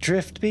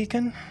drift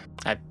beacon?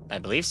 I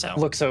believe so.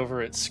 Looks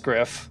over at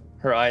Scriff.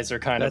 Her eyes are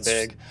kind of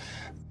big.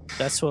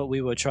 That's what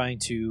we were trying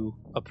to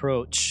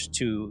approach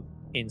to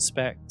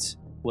inspect,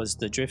 was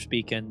the drift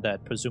beacon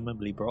that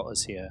presumably brought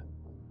us here,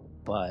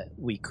 but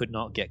we could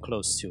not get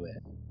close to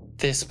it.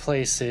 This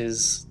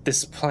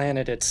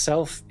planet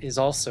itself is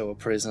also a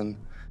prison,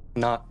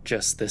 not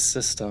just this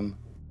system.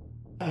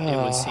 It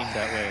would seem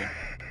that way.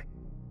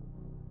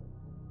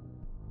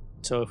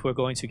 So if we're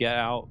going to get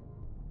out,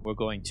 we're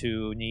going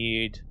to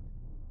need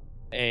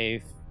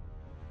a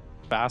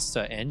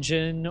faster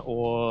engine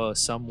or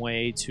some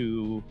way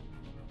to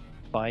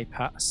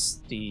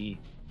bypass the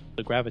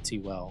gravity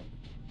well.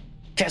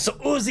 Okay, so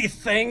Oozy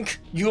think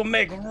you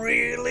make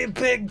really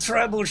big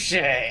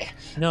trebuchet.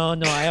 No,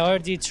 I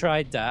already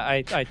tried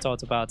that. I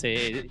thought about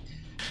it.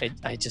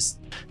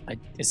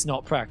 It's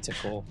not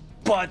practical.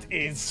 But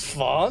it's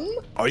fun?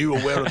 Are you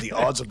aware of the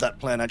odds of that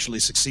plan actually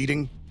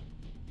succeeding?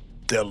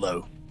 They're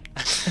low.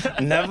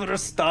 Never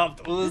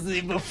stopped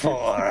Oozy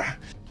before.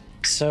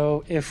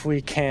 So if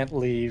we can't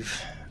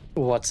leave,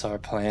 what's our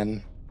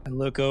plan? I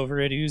look over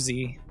at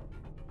Oozy.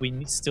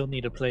 We still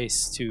need a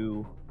place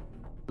to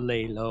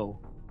lay low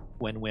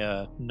when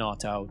we're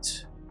not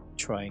out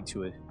trying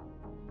to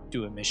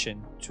do a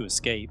mission to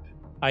escape.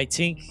 I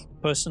think,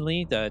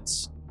 personally, that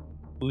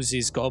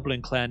Oozy's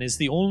Goblin Clan is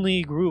the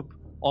only group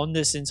on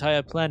this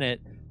entire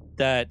planet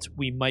that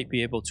we might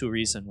be able to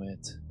reason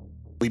with.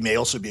 We may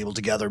also be able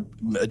to gather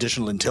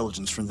additional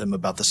intelligence from them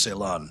about the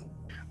Ceylon,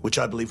 which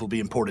I believe will be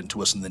important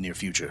to us in the near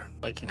future.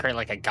 We can create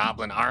like a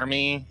goblin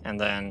army and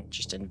then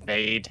just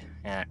invade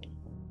and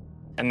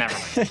never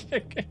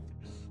mind.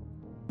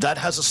 That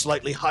has a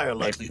slightly higher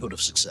likelihood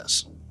of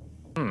success.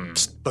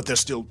 But they're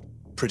still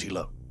pretty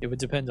low. It would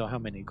depend on how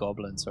many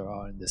goblins there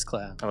are in this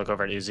clan. I look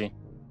over at Oozy.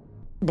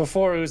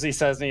 Before Oozy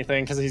says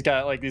anything, because he's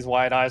got like these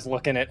wide eyes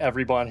looking at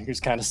everyone who's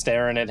kind of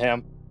staring at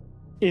him,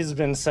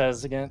 Izbin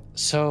says again,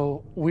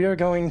 "So we are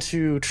going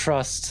to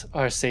trust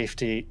our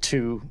safety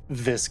to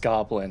this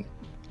goblin.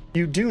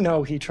 You do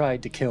know he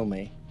tried to kill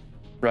me,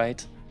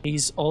 right?"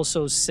 He's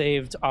also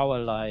saved our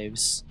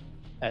lives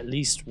at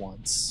least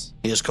once.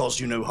 He has caused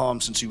you no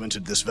harm since you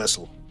entered this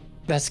vessel.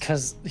 "That's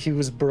because he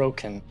was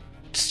broken."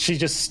 She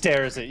just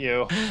stares at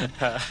you.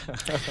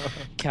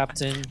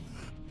 Captain,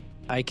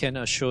 I can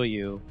assure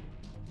you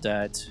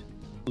that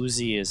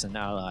Oozy is an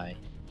ally.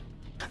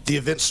 The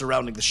events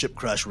surrounding the ship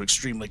crash were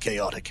extremely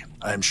chaotic.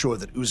 I am sure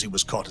that Oozy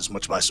was caught as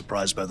much by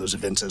surprise by those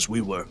events as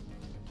we were.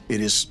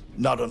 It is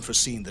not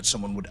unforeseen that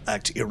someone would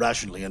act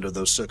irrationally under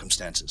those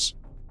circumstances.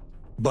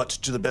 But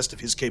to the best of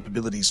his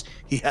capabilities,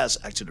 he has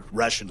acted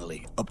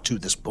rationally up to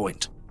this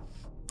point.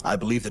 I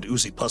believe that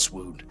Oozy Puss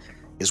Wound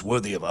is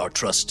worthy of our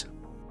trust.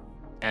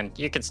 And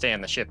you can stay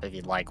on the ship if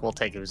you'd like. We'll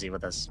take Oozy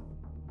with us.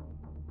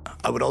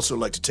 I would also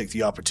like to take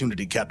the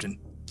opportunity, Captain,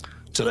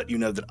 to let you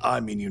know that I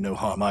mean you no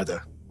harm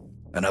either,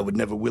 and I would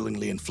never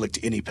willingly inflict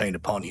any pain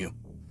upon you.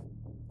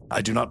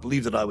 I do not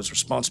believe that I was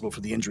responsible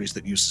for the injuries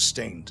that you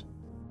sustained,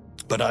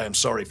 but I am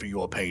sorry for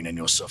your pain and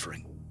your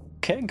suffering.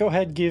 Okay, go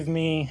ahead, give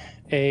me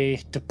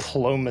a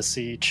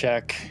diplomacy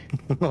check.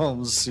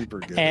 I'm super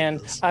good And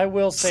at this. I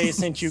will say,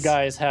 since you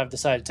guys have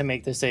decided to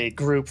make this a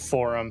group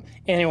forum,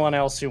 anyone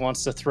else who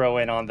wants to throw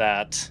in on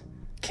that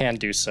can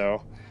do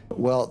so.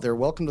 Well, they're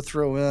welcome to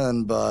throw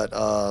in,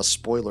 but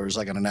spoilers,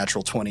 I got a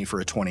natural 20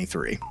 for a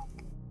 23.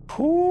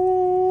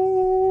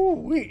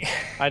 Ooh,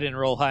 I didn't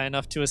roll high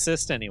enough to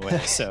assist anyway,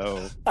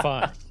 so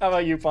fine. How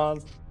about you,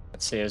 Pons?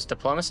 Let's see, it was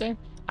diplomacy?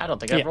 I don't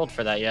think I've rolled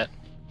for that yet.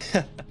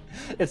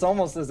 It's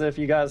almost as if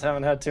you guys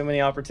haven't had too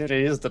many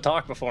opportunities to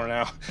talk before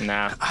now.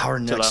 Nah. Our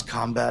too next low.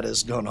 combat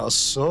is gonna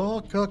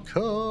suck a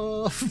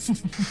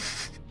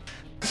cuff.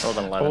 Rolled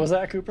an 11. What was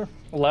that, Cooper?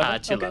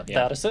 11? Too Okay, low, yeah.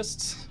 that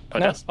assists. Oh, it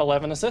No, does?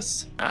 11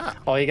 assists. Ah,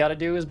 All you gotta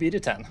do is beat a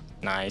 10.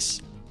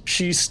 nice.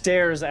 She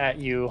stares at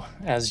you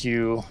as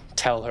you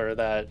tell her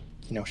that,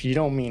 you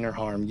don't mean her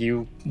harm.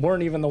 You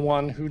weren't even the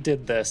one who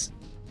did this.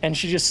 And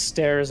she just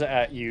stares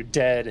at you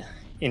dead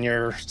in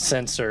your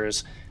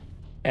sensors.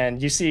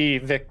 And you see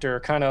Victor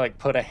kind of like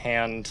put a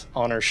hand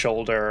on her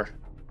shoulder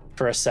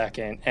for a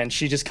second, and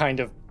she just kind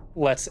of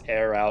lets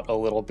air out a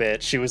little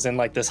bit. She was in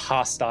like this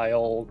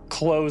hostile,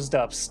 closed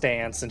up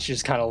stance, and she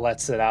just kind of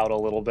lets it out a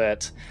little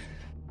bit.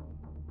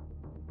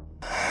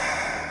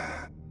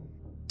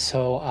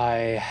 So I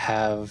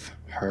have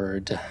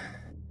heard.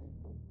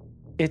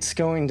 It's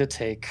going to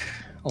take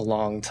a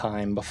long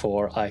time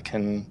before I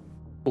can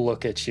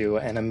look at you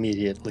and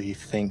immediately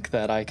think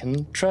that I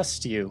can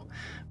trust you.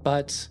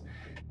 But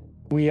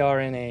we are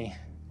in a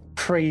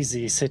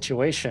crazy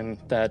situation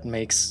that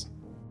makes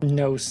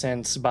no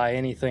sense by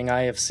anything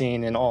I have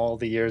seen in all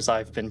the years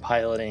I've been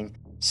piloting.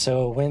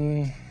 So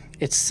when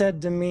it's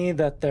said to me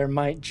that there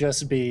might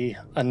just be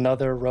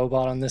another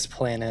robot on this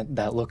planet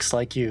that looks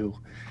like you,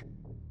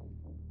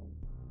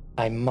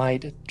 I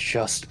might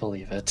just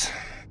believe it.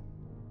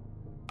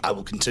 I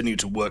will continue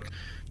to work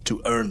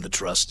to earn the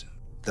trust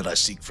that I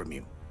seek from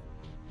you.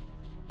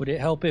 Would it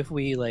help if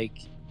we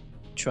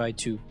try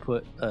to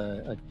put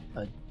a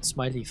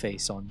smiley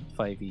face on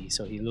 5e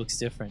so he looks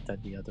different than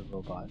the other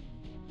robot,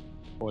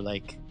 or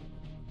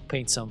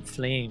paint some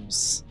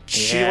flames?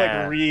 She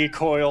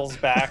recoils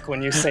back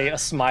when you say a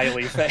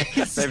smiley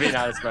face. Maybe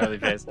not a smiley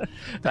face.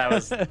 That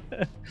was...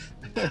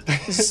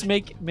 Just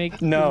make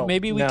No,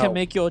 maybe we no. can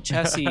make your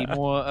chassis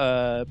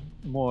more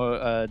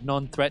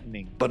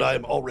non-threatening. But I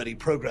am already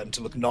programmed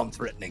to look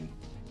non-threatening.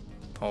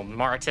 Well,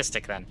 more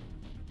artistic then.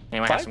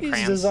 Anyone have some 5e's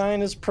crayons?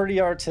 design is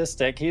pretty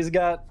artistic. He's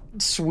got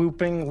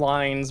swooping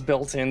lines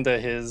built into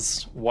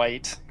his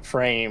white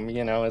frame.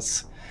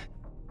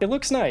 It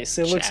looks nice.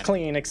 It looks Chad.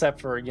 clean, except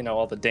for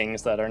all the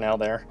dings that are now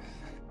there.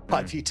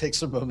 5e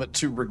takes a moment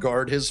to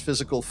regard his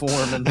physical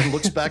form and then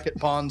looks back at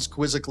Pons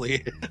quizzically.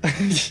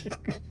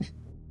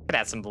 Could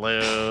add some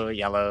blue,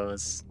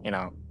 yellows,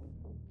 Nah,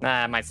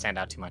 it might stand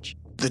out too much.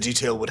 The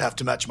detail would have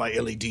to match my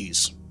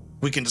LEDs.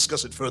 We can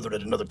discuss it further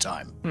at another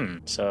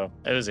time. So,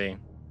 Oozy,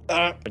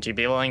 would you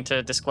be willing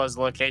to disclose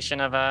the location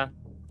of, the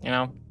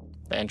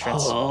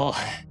entrance? Oh,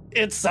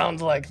 it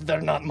sounds like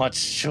there's not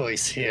much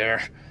choice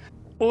here.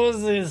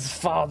 Uzi's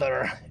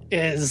father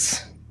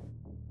is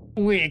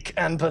weak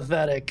and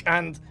pathetic,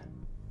 and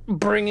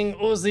bringing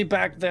Oozy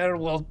back there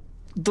will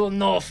do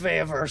no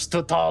favors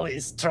to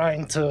Tollies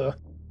trying to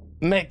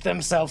make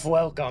themselves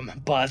welcome,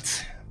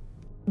 but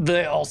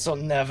they also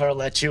never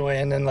let you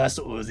in unless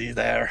Oozy's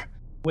there.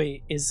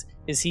 Wait, is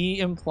he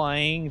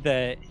implying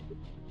that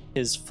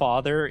his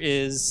father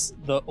is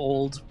the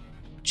old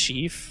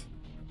chief?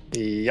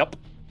 Yep.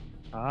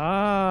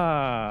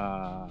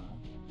 Ah.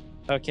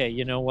 Okay,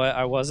 you know what?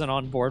 I wasn't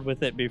on board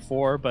with it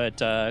before, but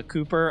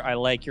Cooper, I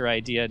like your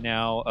idea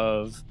now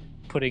of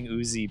putting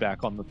Oozy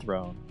back on the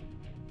throne.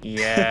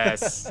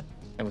 Yes.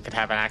 And we could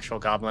have an actual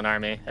goblin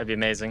army. That'd be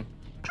amazing.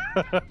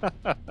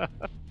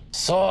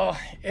 So,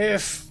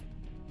 if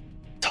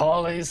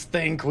Tollies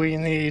think we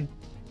need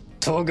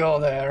to go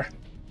there,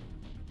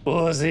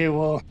 Oozy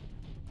will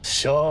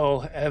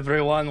show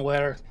everyone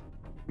where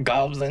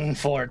Goblin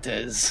Fort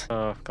is.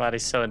 Oh, glad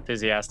he's so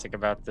enthusiastic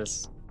about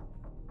this.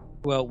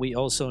 Well, we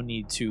also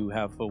need to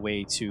have a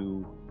way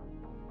to,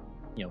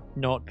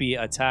 not be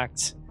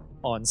attacked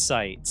on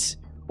sight,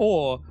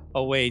 or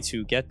a way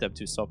to get them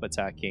to stop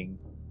attacking.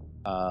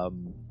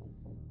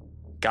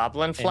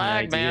 Goblin Any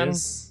flag, man.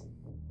 ideas?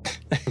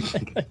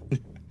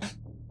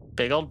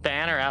 Big old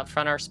banner out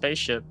front of our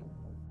spaceship.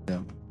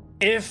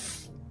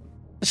 If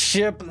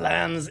ship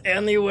lands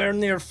anywhere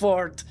near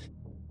Fort,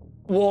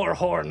 war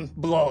horn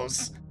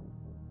blows.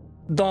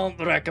 Don't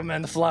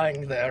recommend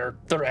flying there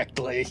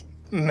directly.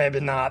 Maybe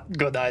not.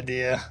 Good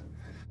idea.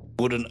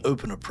 Would an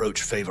open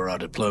approach favor our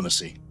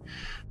diplomacy?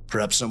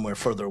 Perhaps somewhere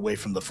further away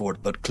from the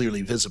fort, but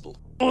clearly visible.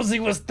 Oozy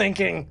was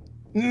thinking,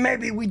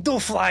 maybe we do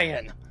fly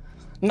in.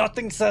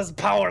 Nothing says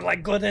power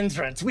like good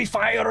entrance. We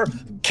fire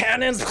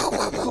cannons,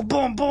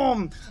 boom,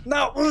 boom.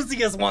 Now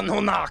Oozy is one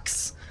who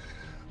knocks.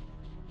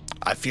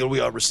 I feel we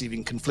are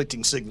receiving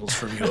conflicting signals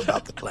from you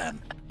about the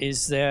plan.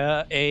 Is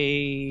there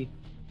a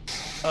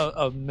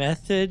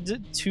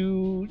method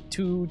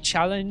to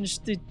challenge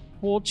the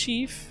war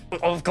chief?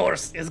 Of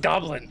course, is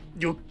Goblin.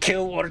 You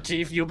kill War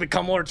Chief, you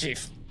become War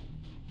Chief.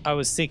 I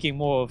was thinking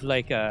more of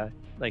like a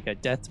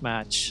death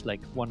match,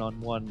 like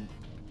 1-on-1.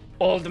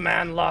 Old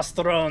man lost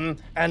throne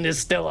and is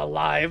still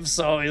alive,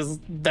 so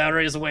there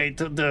is way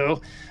to do.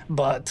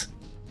 But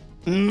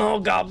no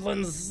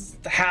goblins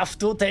have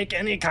to take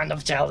any kind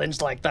of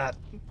challenge like that.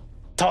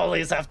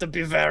 Tollies have to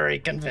be very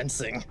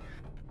convincing.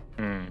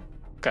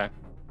 Okay.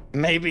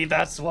 Maybe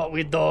that's what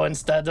we do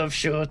instead of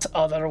shoot.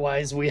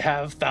 Otherwise, we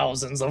have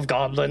thousands of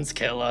goblins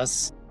kill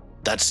us.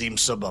 That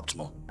seems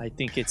suboptimal. I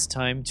think it's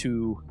time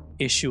to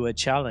issue a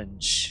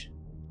challenge.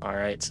 All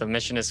right, so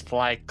mission is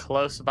fly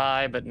close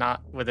by but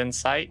not within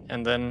sight,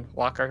 and then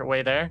walk our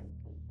way there.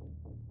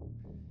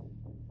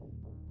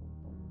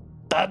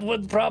 That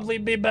would probably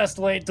be best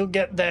way to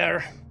get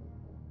there.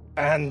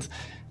 And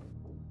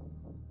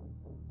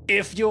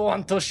if you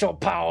want to show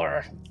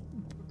power,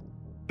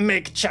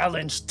 make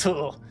challenge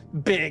 2.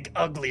 Big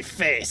ugly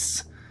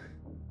face.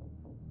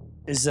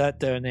 Is that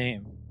their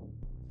name?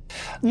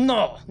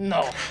 No.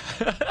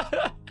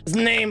 His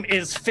name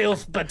is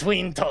Filth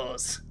Between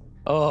Toes.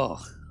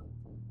 Oh.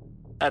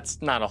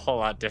 That's not a whole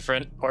lot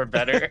different or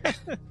better.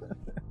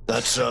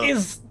 That's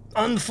He's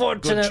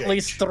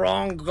unfortunately change.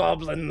 strong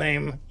goblin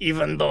name,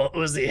 even though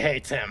Oozy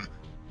hates him.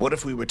 What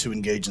if we were to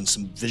engage in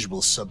some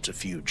visual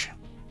subterfuge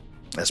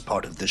as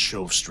part of this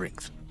show of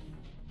strength?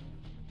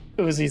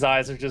 Oozy's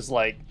eyes are just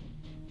like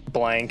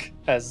blank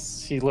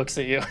as he looks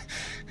at you.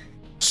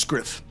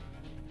 Scriff,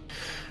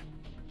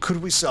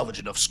 could we salvage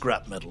enough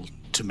scrap metal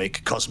to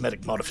make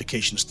cosmetic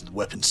modifications to the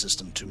weapon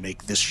system to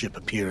make this ship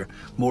appear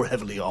more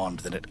heavily armed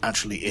than it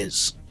actually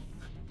is?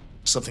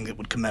 Something that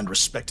would command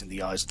respect in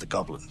the eyes of the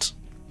goblins.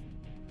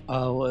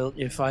 Well,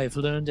 if I've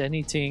learned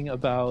anything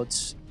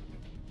about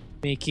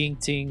making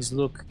things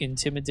look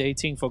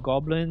intimidating for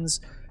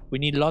goblins, we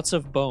need lots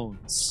of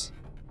bones.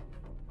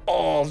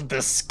 All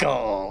the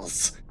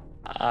skulls.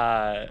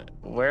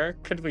 Where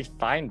could we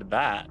find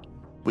that?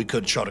 We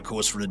could chart a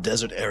course for a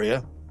desert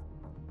area,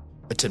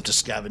 attempt to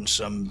scavenge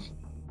some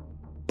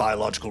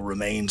biological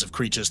remains of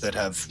creatures that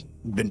have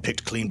been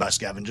picked clean by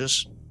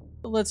scavengers.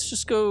 Let's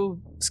just go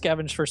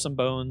scavenge for some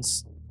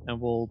bones, and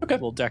we'll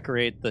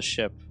decorate the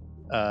ship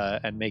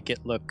and make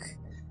it look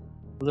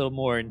a little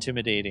more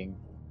intimidating.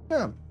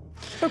 Yeah.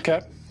 Okay,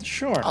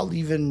 sure. I'll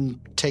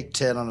even take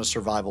 10 on a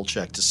survival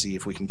check to see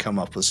if we can come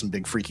up with some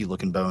big freaky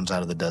looking bones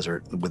out of the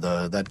desert. With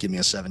that'd give me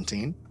a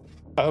 17.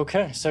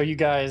 Okay, so you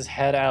guys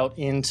head out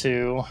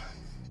into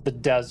the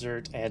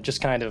desert and just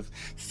kind of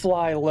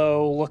fly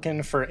low,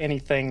 looking for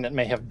anything that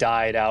may have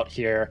died out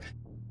here.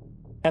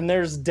 And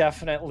there's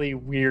definitely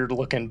weird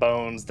looking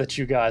bones that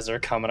you guys are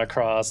coming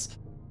across.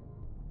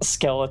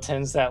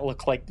 Skeletons that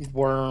look like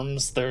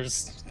worms.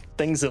 There's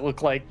things that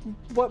look like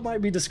what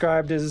might be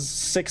described as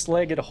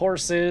 6-legged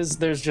horses.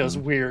 There's just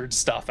weird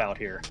stuff out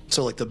here.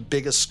 So, like, the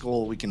biggest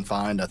skull we can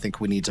find, I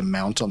think we need to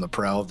mount on the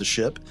prow of the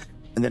ship.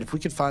 And then if we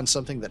could find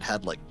something that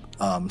had, like,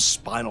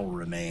 spinal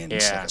remains,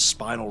 like a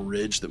spinal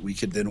ridge that we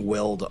could then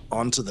weld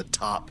onto the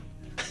top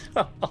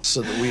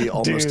so that we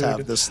almost Dude,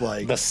 have this,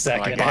 like... The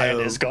second like head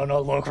is gonna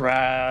look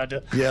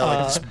rad. Yeah,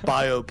 like this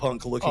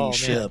biopunk-looking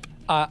ship.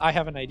 I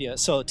have an idea.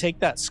 So take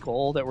that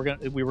skull that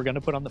we were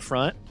gonna put on the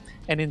front,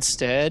 and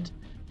instead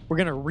we're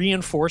gonna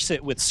reinforce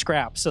it with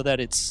scrap so that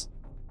it's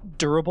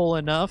durable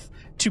enough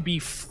to be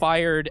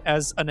fired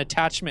as an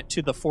attachment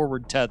to the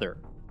forward tether.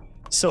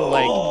 So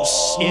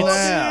that's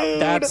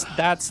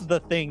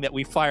the thing that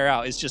we fire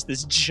out, is just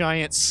this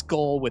giant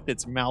skull with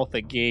its mouth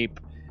agape.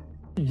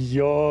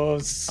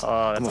 Yes. Oh,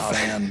 I'm that's a awesome.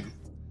 fan.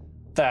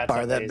 That's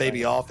Fire that amazing.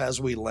 baby off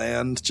as we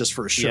land, just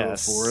for a show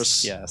for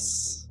us.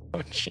 Yes. Oh,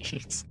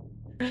 jeez.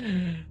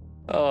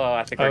 Oh,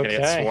 I think we're gonna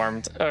get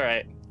swarmed. All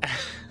right.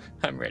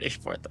 I'm ready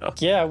for it, though.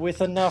 Yeah,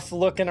 with enough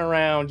looking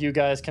around, you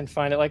guys can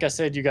find it. Like I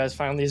said, you guys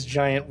found these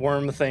giant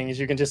worm things.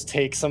 You can just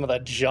take some of the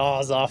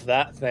jaws off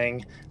that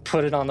thing,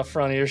 put it on the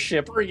front of your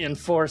ship,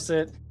 reinforce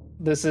it.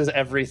 This is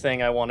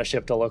everything I want a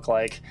ship to look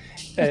like.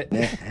 I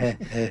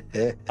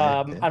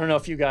don't know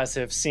if you guys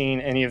have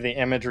seen any of the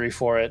imagery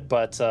for it,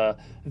 but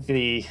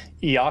the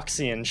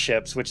Eoxian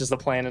ships, which is the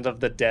planet of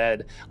the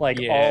dead,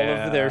 like all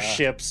of their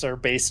ships are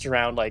based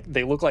around, like,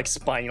 they look like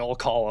spinal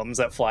columns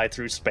that fly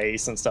through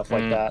space and stuff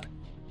like that.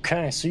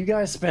 Okay, so you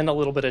guys spend a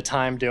little bit of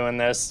time doing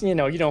this. You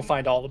know, you don't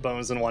find all the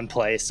bones in one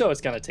place, so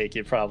it's going to take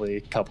you probably a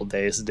couple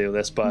days to do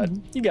this, but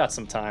you got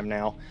some time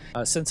now.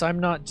 Since I'm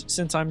not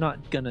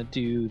gonna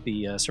do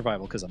the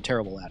survival because I'm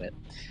terrible at it,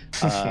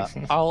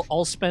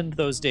 I'll spend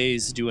those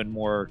days doing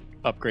more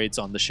upgrades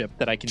on the ship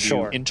that I can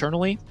do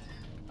internally.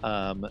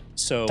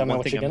 So Tell me one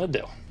what thing you're going to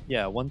do.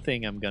 Yeah, one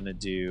thing I'm gonna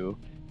do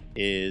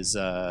is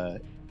I'm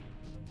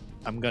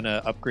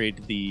gonna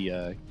upgrade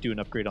do an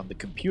upgrade on the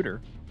computer.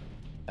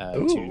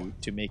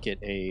 To make it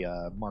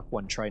a Mark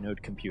I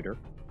tri-node computer.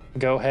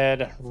 Go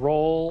ahead,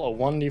 roll a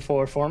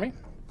 1d4 for me.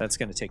 That's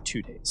going to take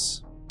 2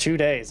 days. 2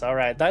 days, all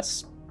right.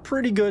 That's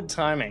pretty good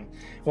timing.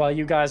 While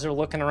you guys are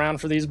looking around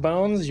for these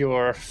bones,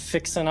 you're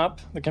fixing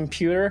up the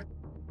computer.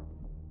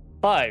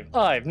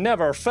 I've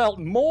never felt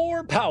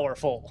more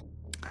powerful.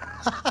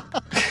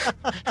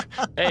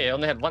 Hey, I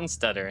only had one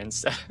stutter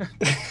instead.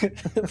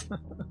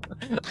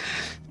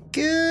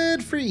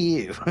 Good for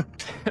you.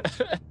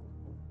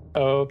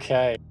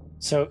 Okay.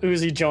 So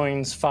Oozy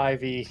joins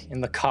 5e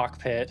in the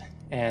cockpit,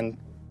 and,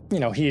 you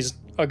know, he's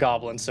a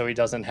goblin, so he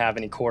doesn't have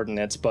any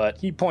coordinates, but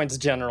he points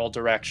general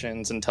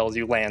directions and tells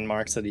you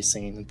landmarks that he's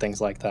seen and things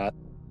like that.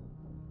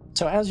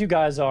 So as you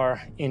guys are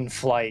in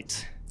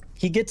flight,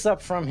 he gets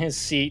up from his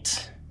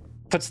seat,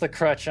 puts the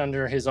crutch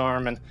under his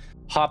arm and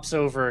hops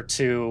over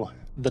to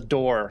the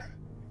door.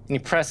 And he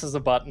presses a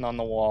button on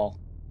the wall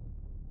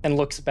and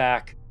looks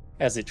back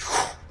as it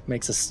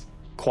makes a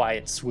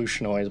quiet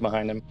swoosh noise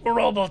behind him.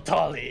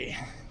 Robotolly,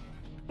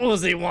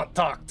 Oozy won't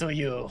talk to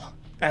you,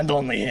 and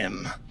only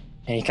him.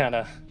 And he kind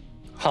of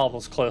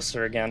hobbles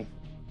closer again.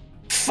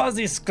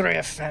 Fuzzy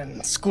Scriff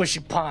and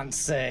Squishy Pond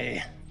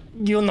say,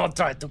 you not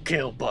try to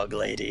kill Bug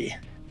Lady.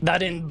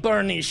 That in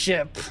Bernie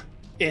ship,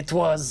 it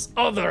was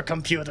other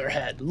computer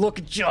head,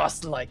 look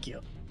just like you.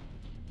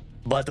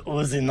 But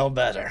Oozy know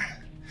better.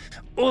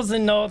 Oozy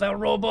know that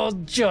robots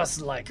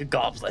just like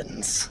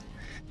goblins.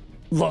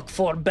 Look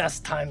for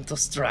best time to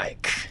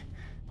strike.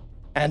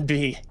 And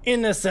be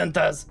innocent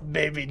as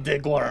baby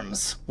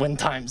digworms when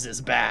times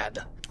is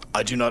bad.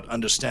 I do not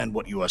understand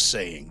what you are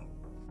saying.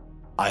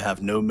 I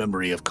have no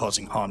memory of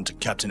causing harm to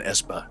Captain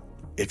Espa.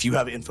 If you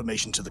have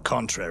information to the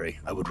contrary,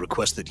 I would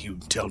request that you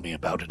tell me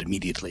about it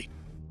immediately.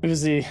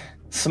 Oozy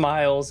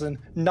smiles and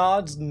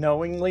nods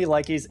knowingly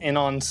like he's in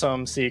on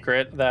some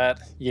secret that,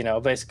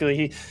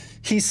 basically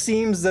he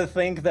seems to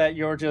think that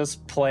you're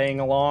just playing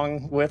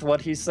along with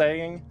what he's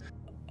saying.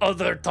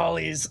 Other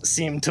Tollies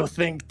seem to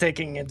think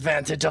taking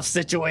advantage of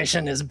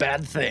situation is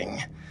bad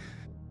thing.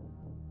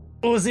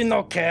 Oozy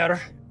no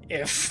care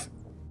if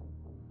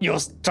you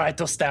try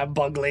to stab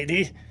Bug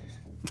Lady.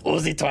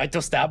 Oozy try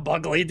to stab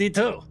Bug Lady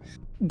too.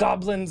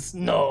 Goblins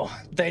know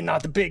they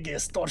not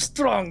biggest or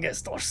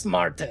strongest or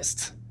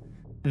smartest.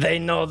 They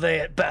know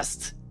they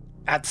best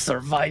at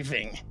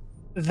surviving.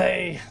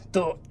 They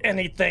do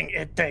anything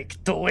it takes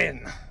to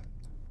win.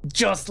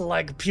 Just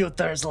like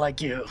pewters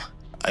like you.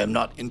 I am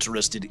not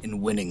interested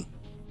in winning.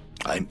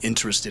 I am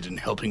interested in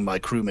helping my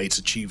crewmates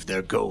achieve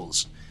their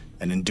goals,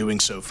 and in doing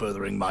so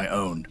furthering my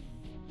own.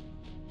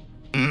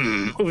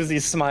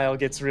 Oozy's smile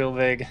gets real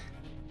big.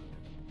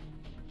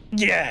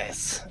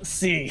 Yes,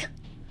 see.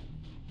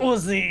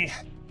 Oozy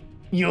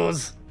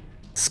use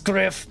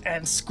Scriff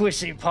and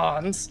Squishy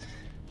Ponds,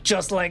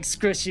 just like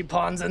Squishy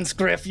Ponds and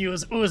Scriff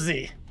use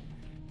Oozy.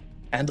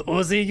 And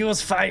Oozy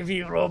use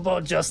 5e Robo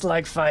just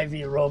like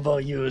 5e Robo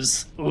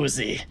use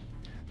Oozy.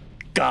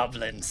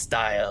 Goblin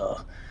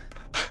style.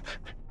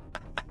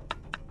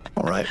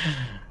 All right.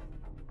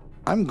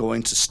 I'm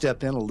going to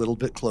step in a little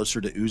bit closer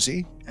to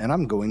Oozy, and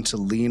I'm going to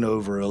lean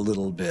over a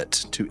little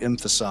bit to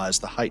emphasize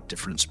the height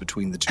difference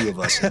between the two of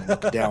us and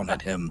look down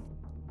at him.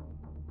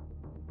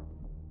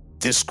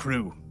 This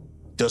crew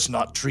does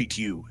not treat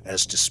you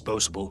as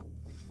disposable.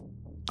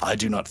 I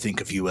do not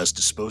think of you as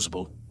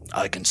disposable.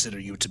 I consider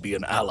you to be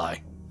an ally.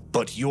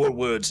 But your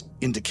words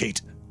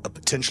indicate a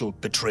potential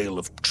betrayal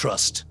of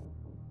trust.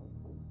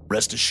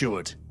 Rest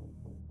assured,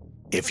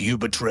 if you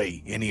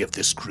betray any of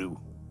this crew,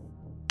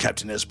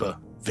 Captain Espa,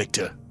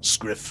 Victor,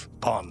 Scriff,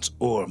 Pons,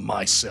 or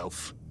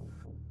myself,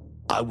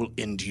 I will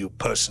end you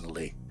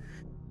personally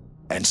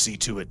and see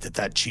to it that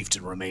that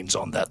chieftain remains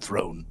on that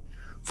throne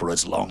for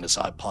as long as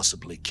I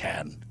possibly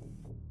can.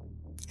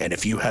 And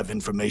if you have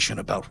information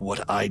about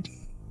what I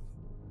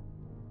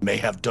may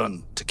have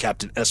done to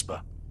Captain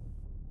Espa,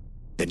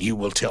 then you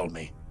will tell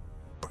me.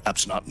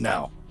 Perhaps not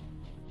now,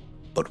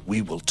 but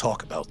we will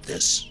talk about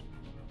this.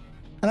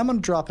 And I'm going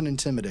to drop an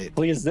intimidate.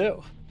 Please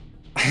do.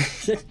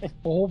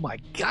 Oh my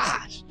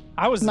gosh.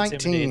 I was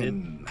 19.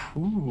 intimidated.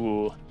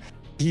 Ooh.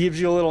 He gives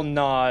you a little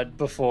nod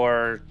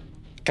before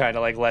kind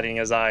of like letting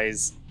his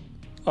eyes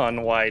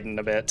unwiden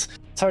a bit.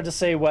 It's hard to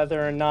say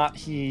whether or not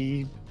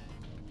he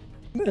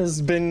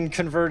has been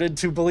converted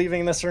to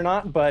believing this or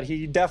not, but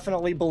he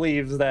definitely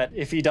believes that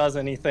if he does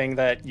anything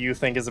that you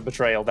think is a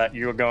betrayal, that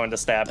you're going to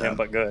stab him,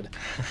 but good.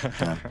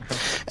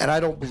 And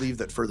I don't believe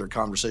that further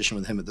conversation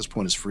with him at this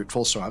point is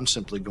fruitful, so I'm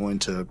simply going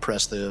to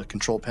press the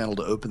control panel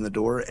to open the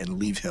door and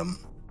leave him.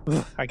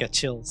 I got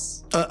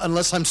chills.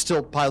 Unless I'm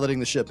still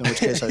piloting the ship, in which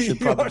case I should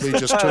probably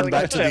just turn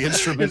back to the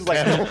instrument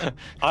panel.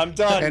 I'm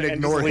done. And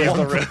ignore just leave him.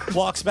 the room.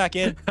 Walks back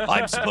in.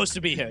 I'm supposed to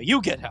be here. You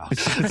get out.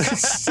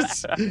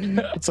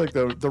 It's like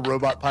the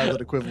robot pilot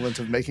equivalent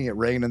of making it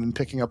rain and then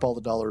picking up all the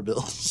dollar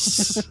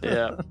bills.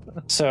 Yeah.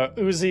 So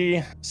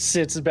Oozy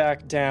sits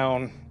back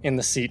down in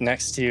the seat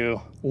next to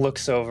you,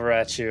 looks over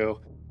at you,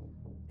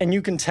 and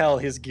you can tell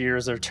his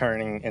gears are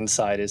turning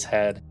inside his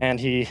head. And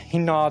he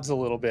nods a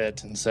little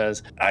bit and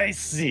says, I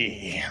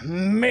see.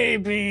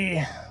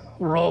 Maybe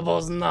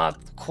Robo's not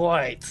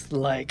quite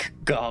like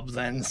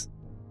goblins.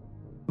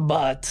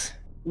 But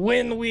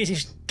when we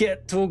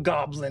get to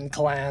Goblin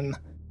Clan,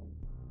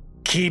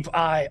 keep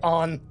eye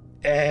on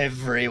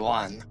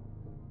everyone.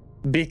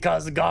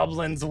 Because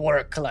goblins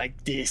work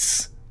like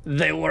this.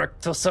 They work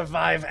to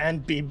survive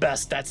and be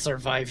best at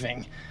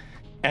surviving.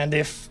 And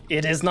if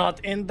it is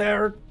not in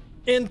their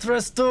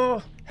interest to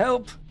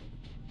help,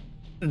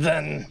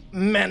 then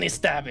many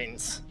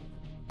stabbings.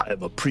 I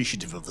am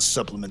appreciative of the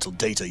supplemental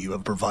data you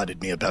have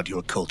provided me about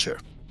your culture.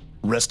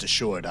 Rest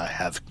assured I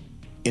have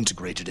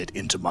integrated it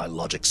into my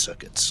logic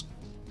circuits.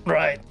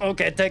 Right,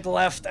 okay, take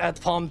left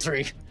at Palm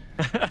Tree.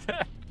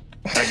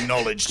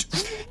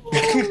 Acknowledged.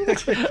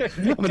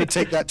 I'm going to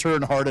take that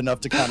turn hard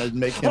enough to kind of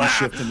make him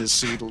shift in his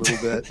seat a little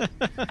bit.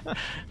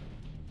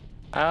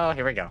 Oh,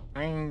 here we go.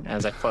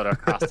 As I float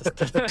across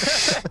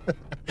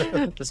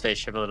the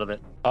spaceship a little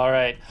bit. All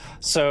right,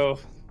 so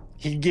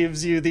he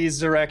gives you these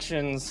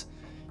directions.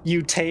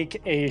 You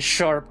take a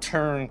sharp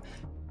turn,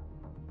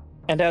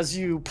 and as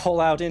you pull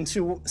out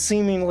into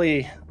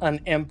seemingly an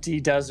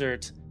empty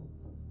desert,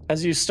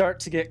 as you start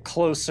to get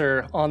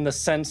closer on the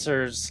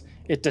sensors,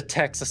 it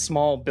detects a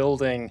small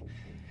building,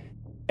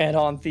 and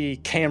on the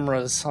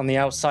cameras on the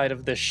outside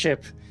of the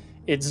ship,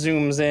 it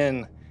zooms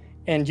in,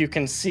 and you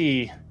can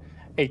see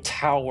a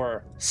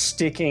tower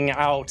sticking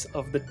out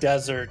of the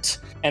desert,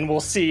 and we'll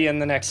see in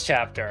the next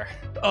chapter.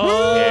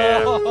 Oh,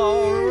 Yeah.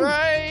 all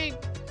right.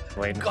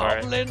 Waiting for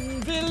it.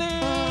 Goblin Village.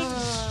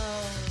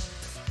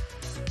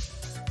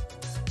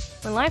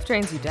 When life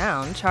drains you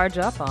down, charge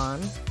up on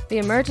the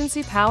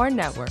Emergency Power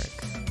Network.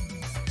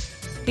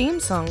 Theme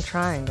song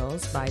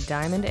Triangles by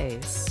Diamond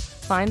Ace.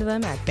 Find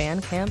them at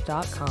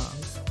bandcamp.com.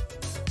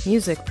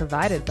 Music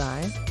provided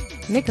by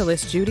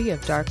Nicholas Judy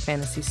of Dark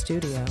Fantasy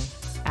Studio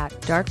at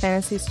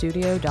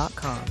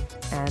darkfantasystudio.com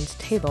and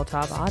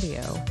Tabletop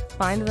Audio.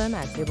 Find them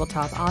at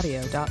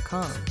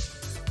tabletopaudio.com.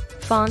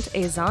 Font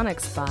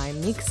Azonics by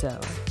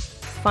Mixo.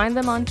 Find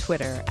them on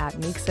Twitter at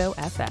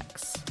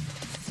MixoFX.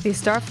 The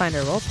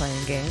Starfinder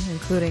role-playing game,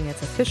 including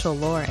its official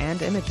lore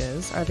and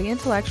images, are the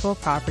intellectual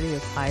property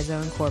of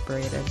Paizo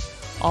Incorporated.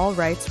 All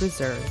rights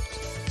reserved.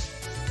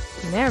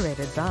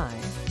 Narrated by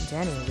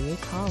Danny Lee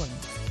Collins.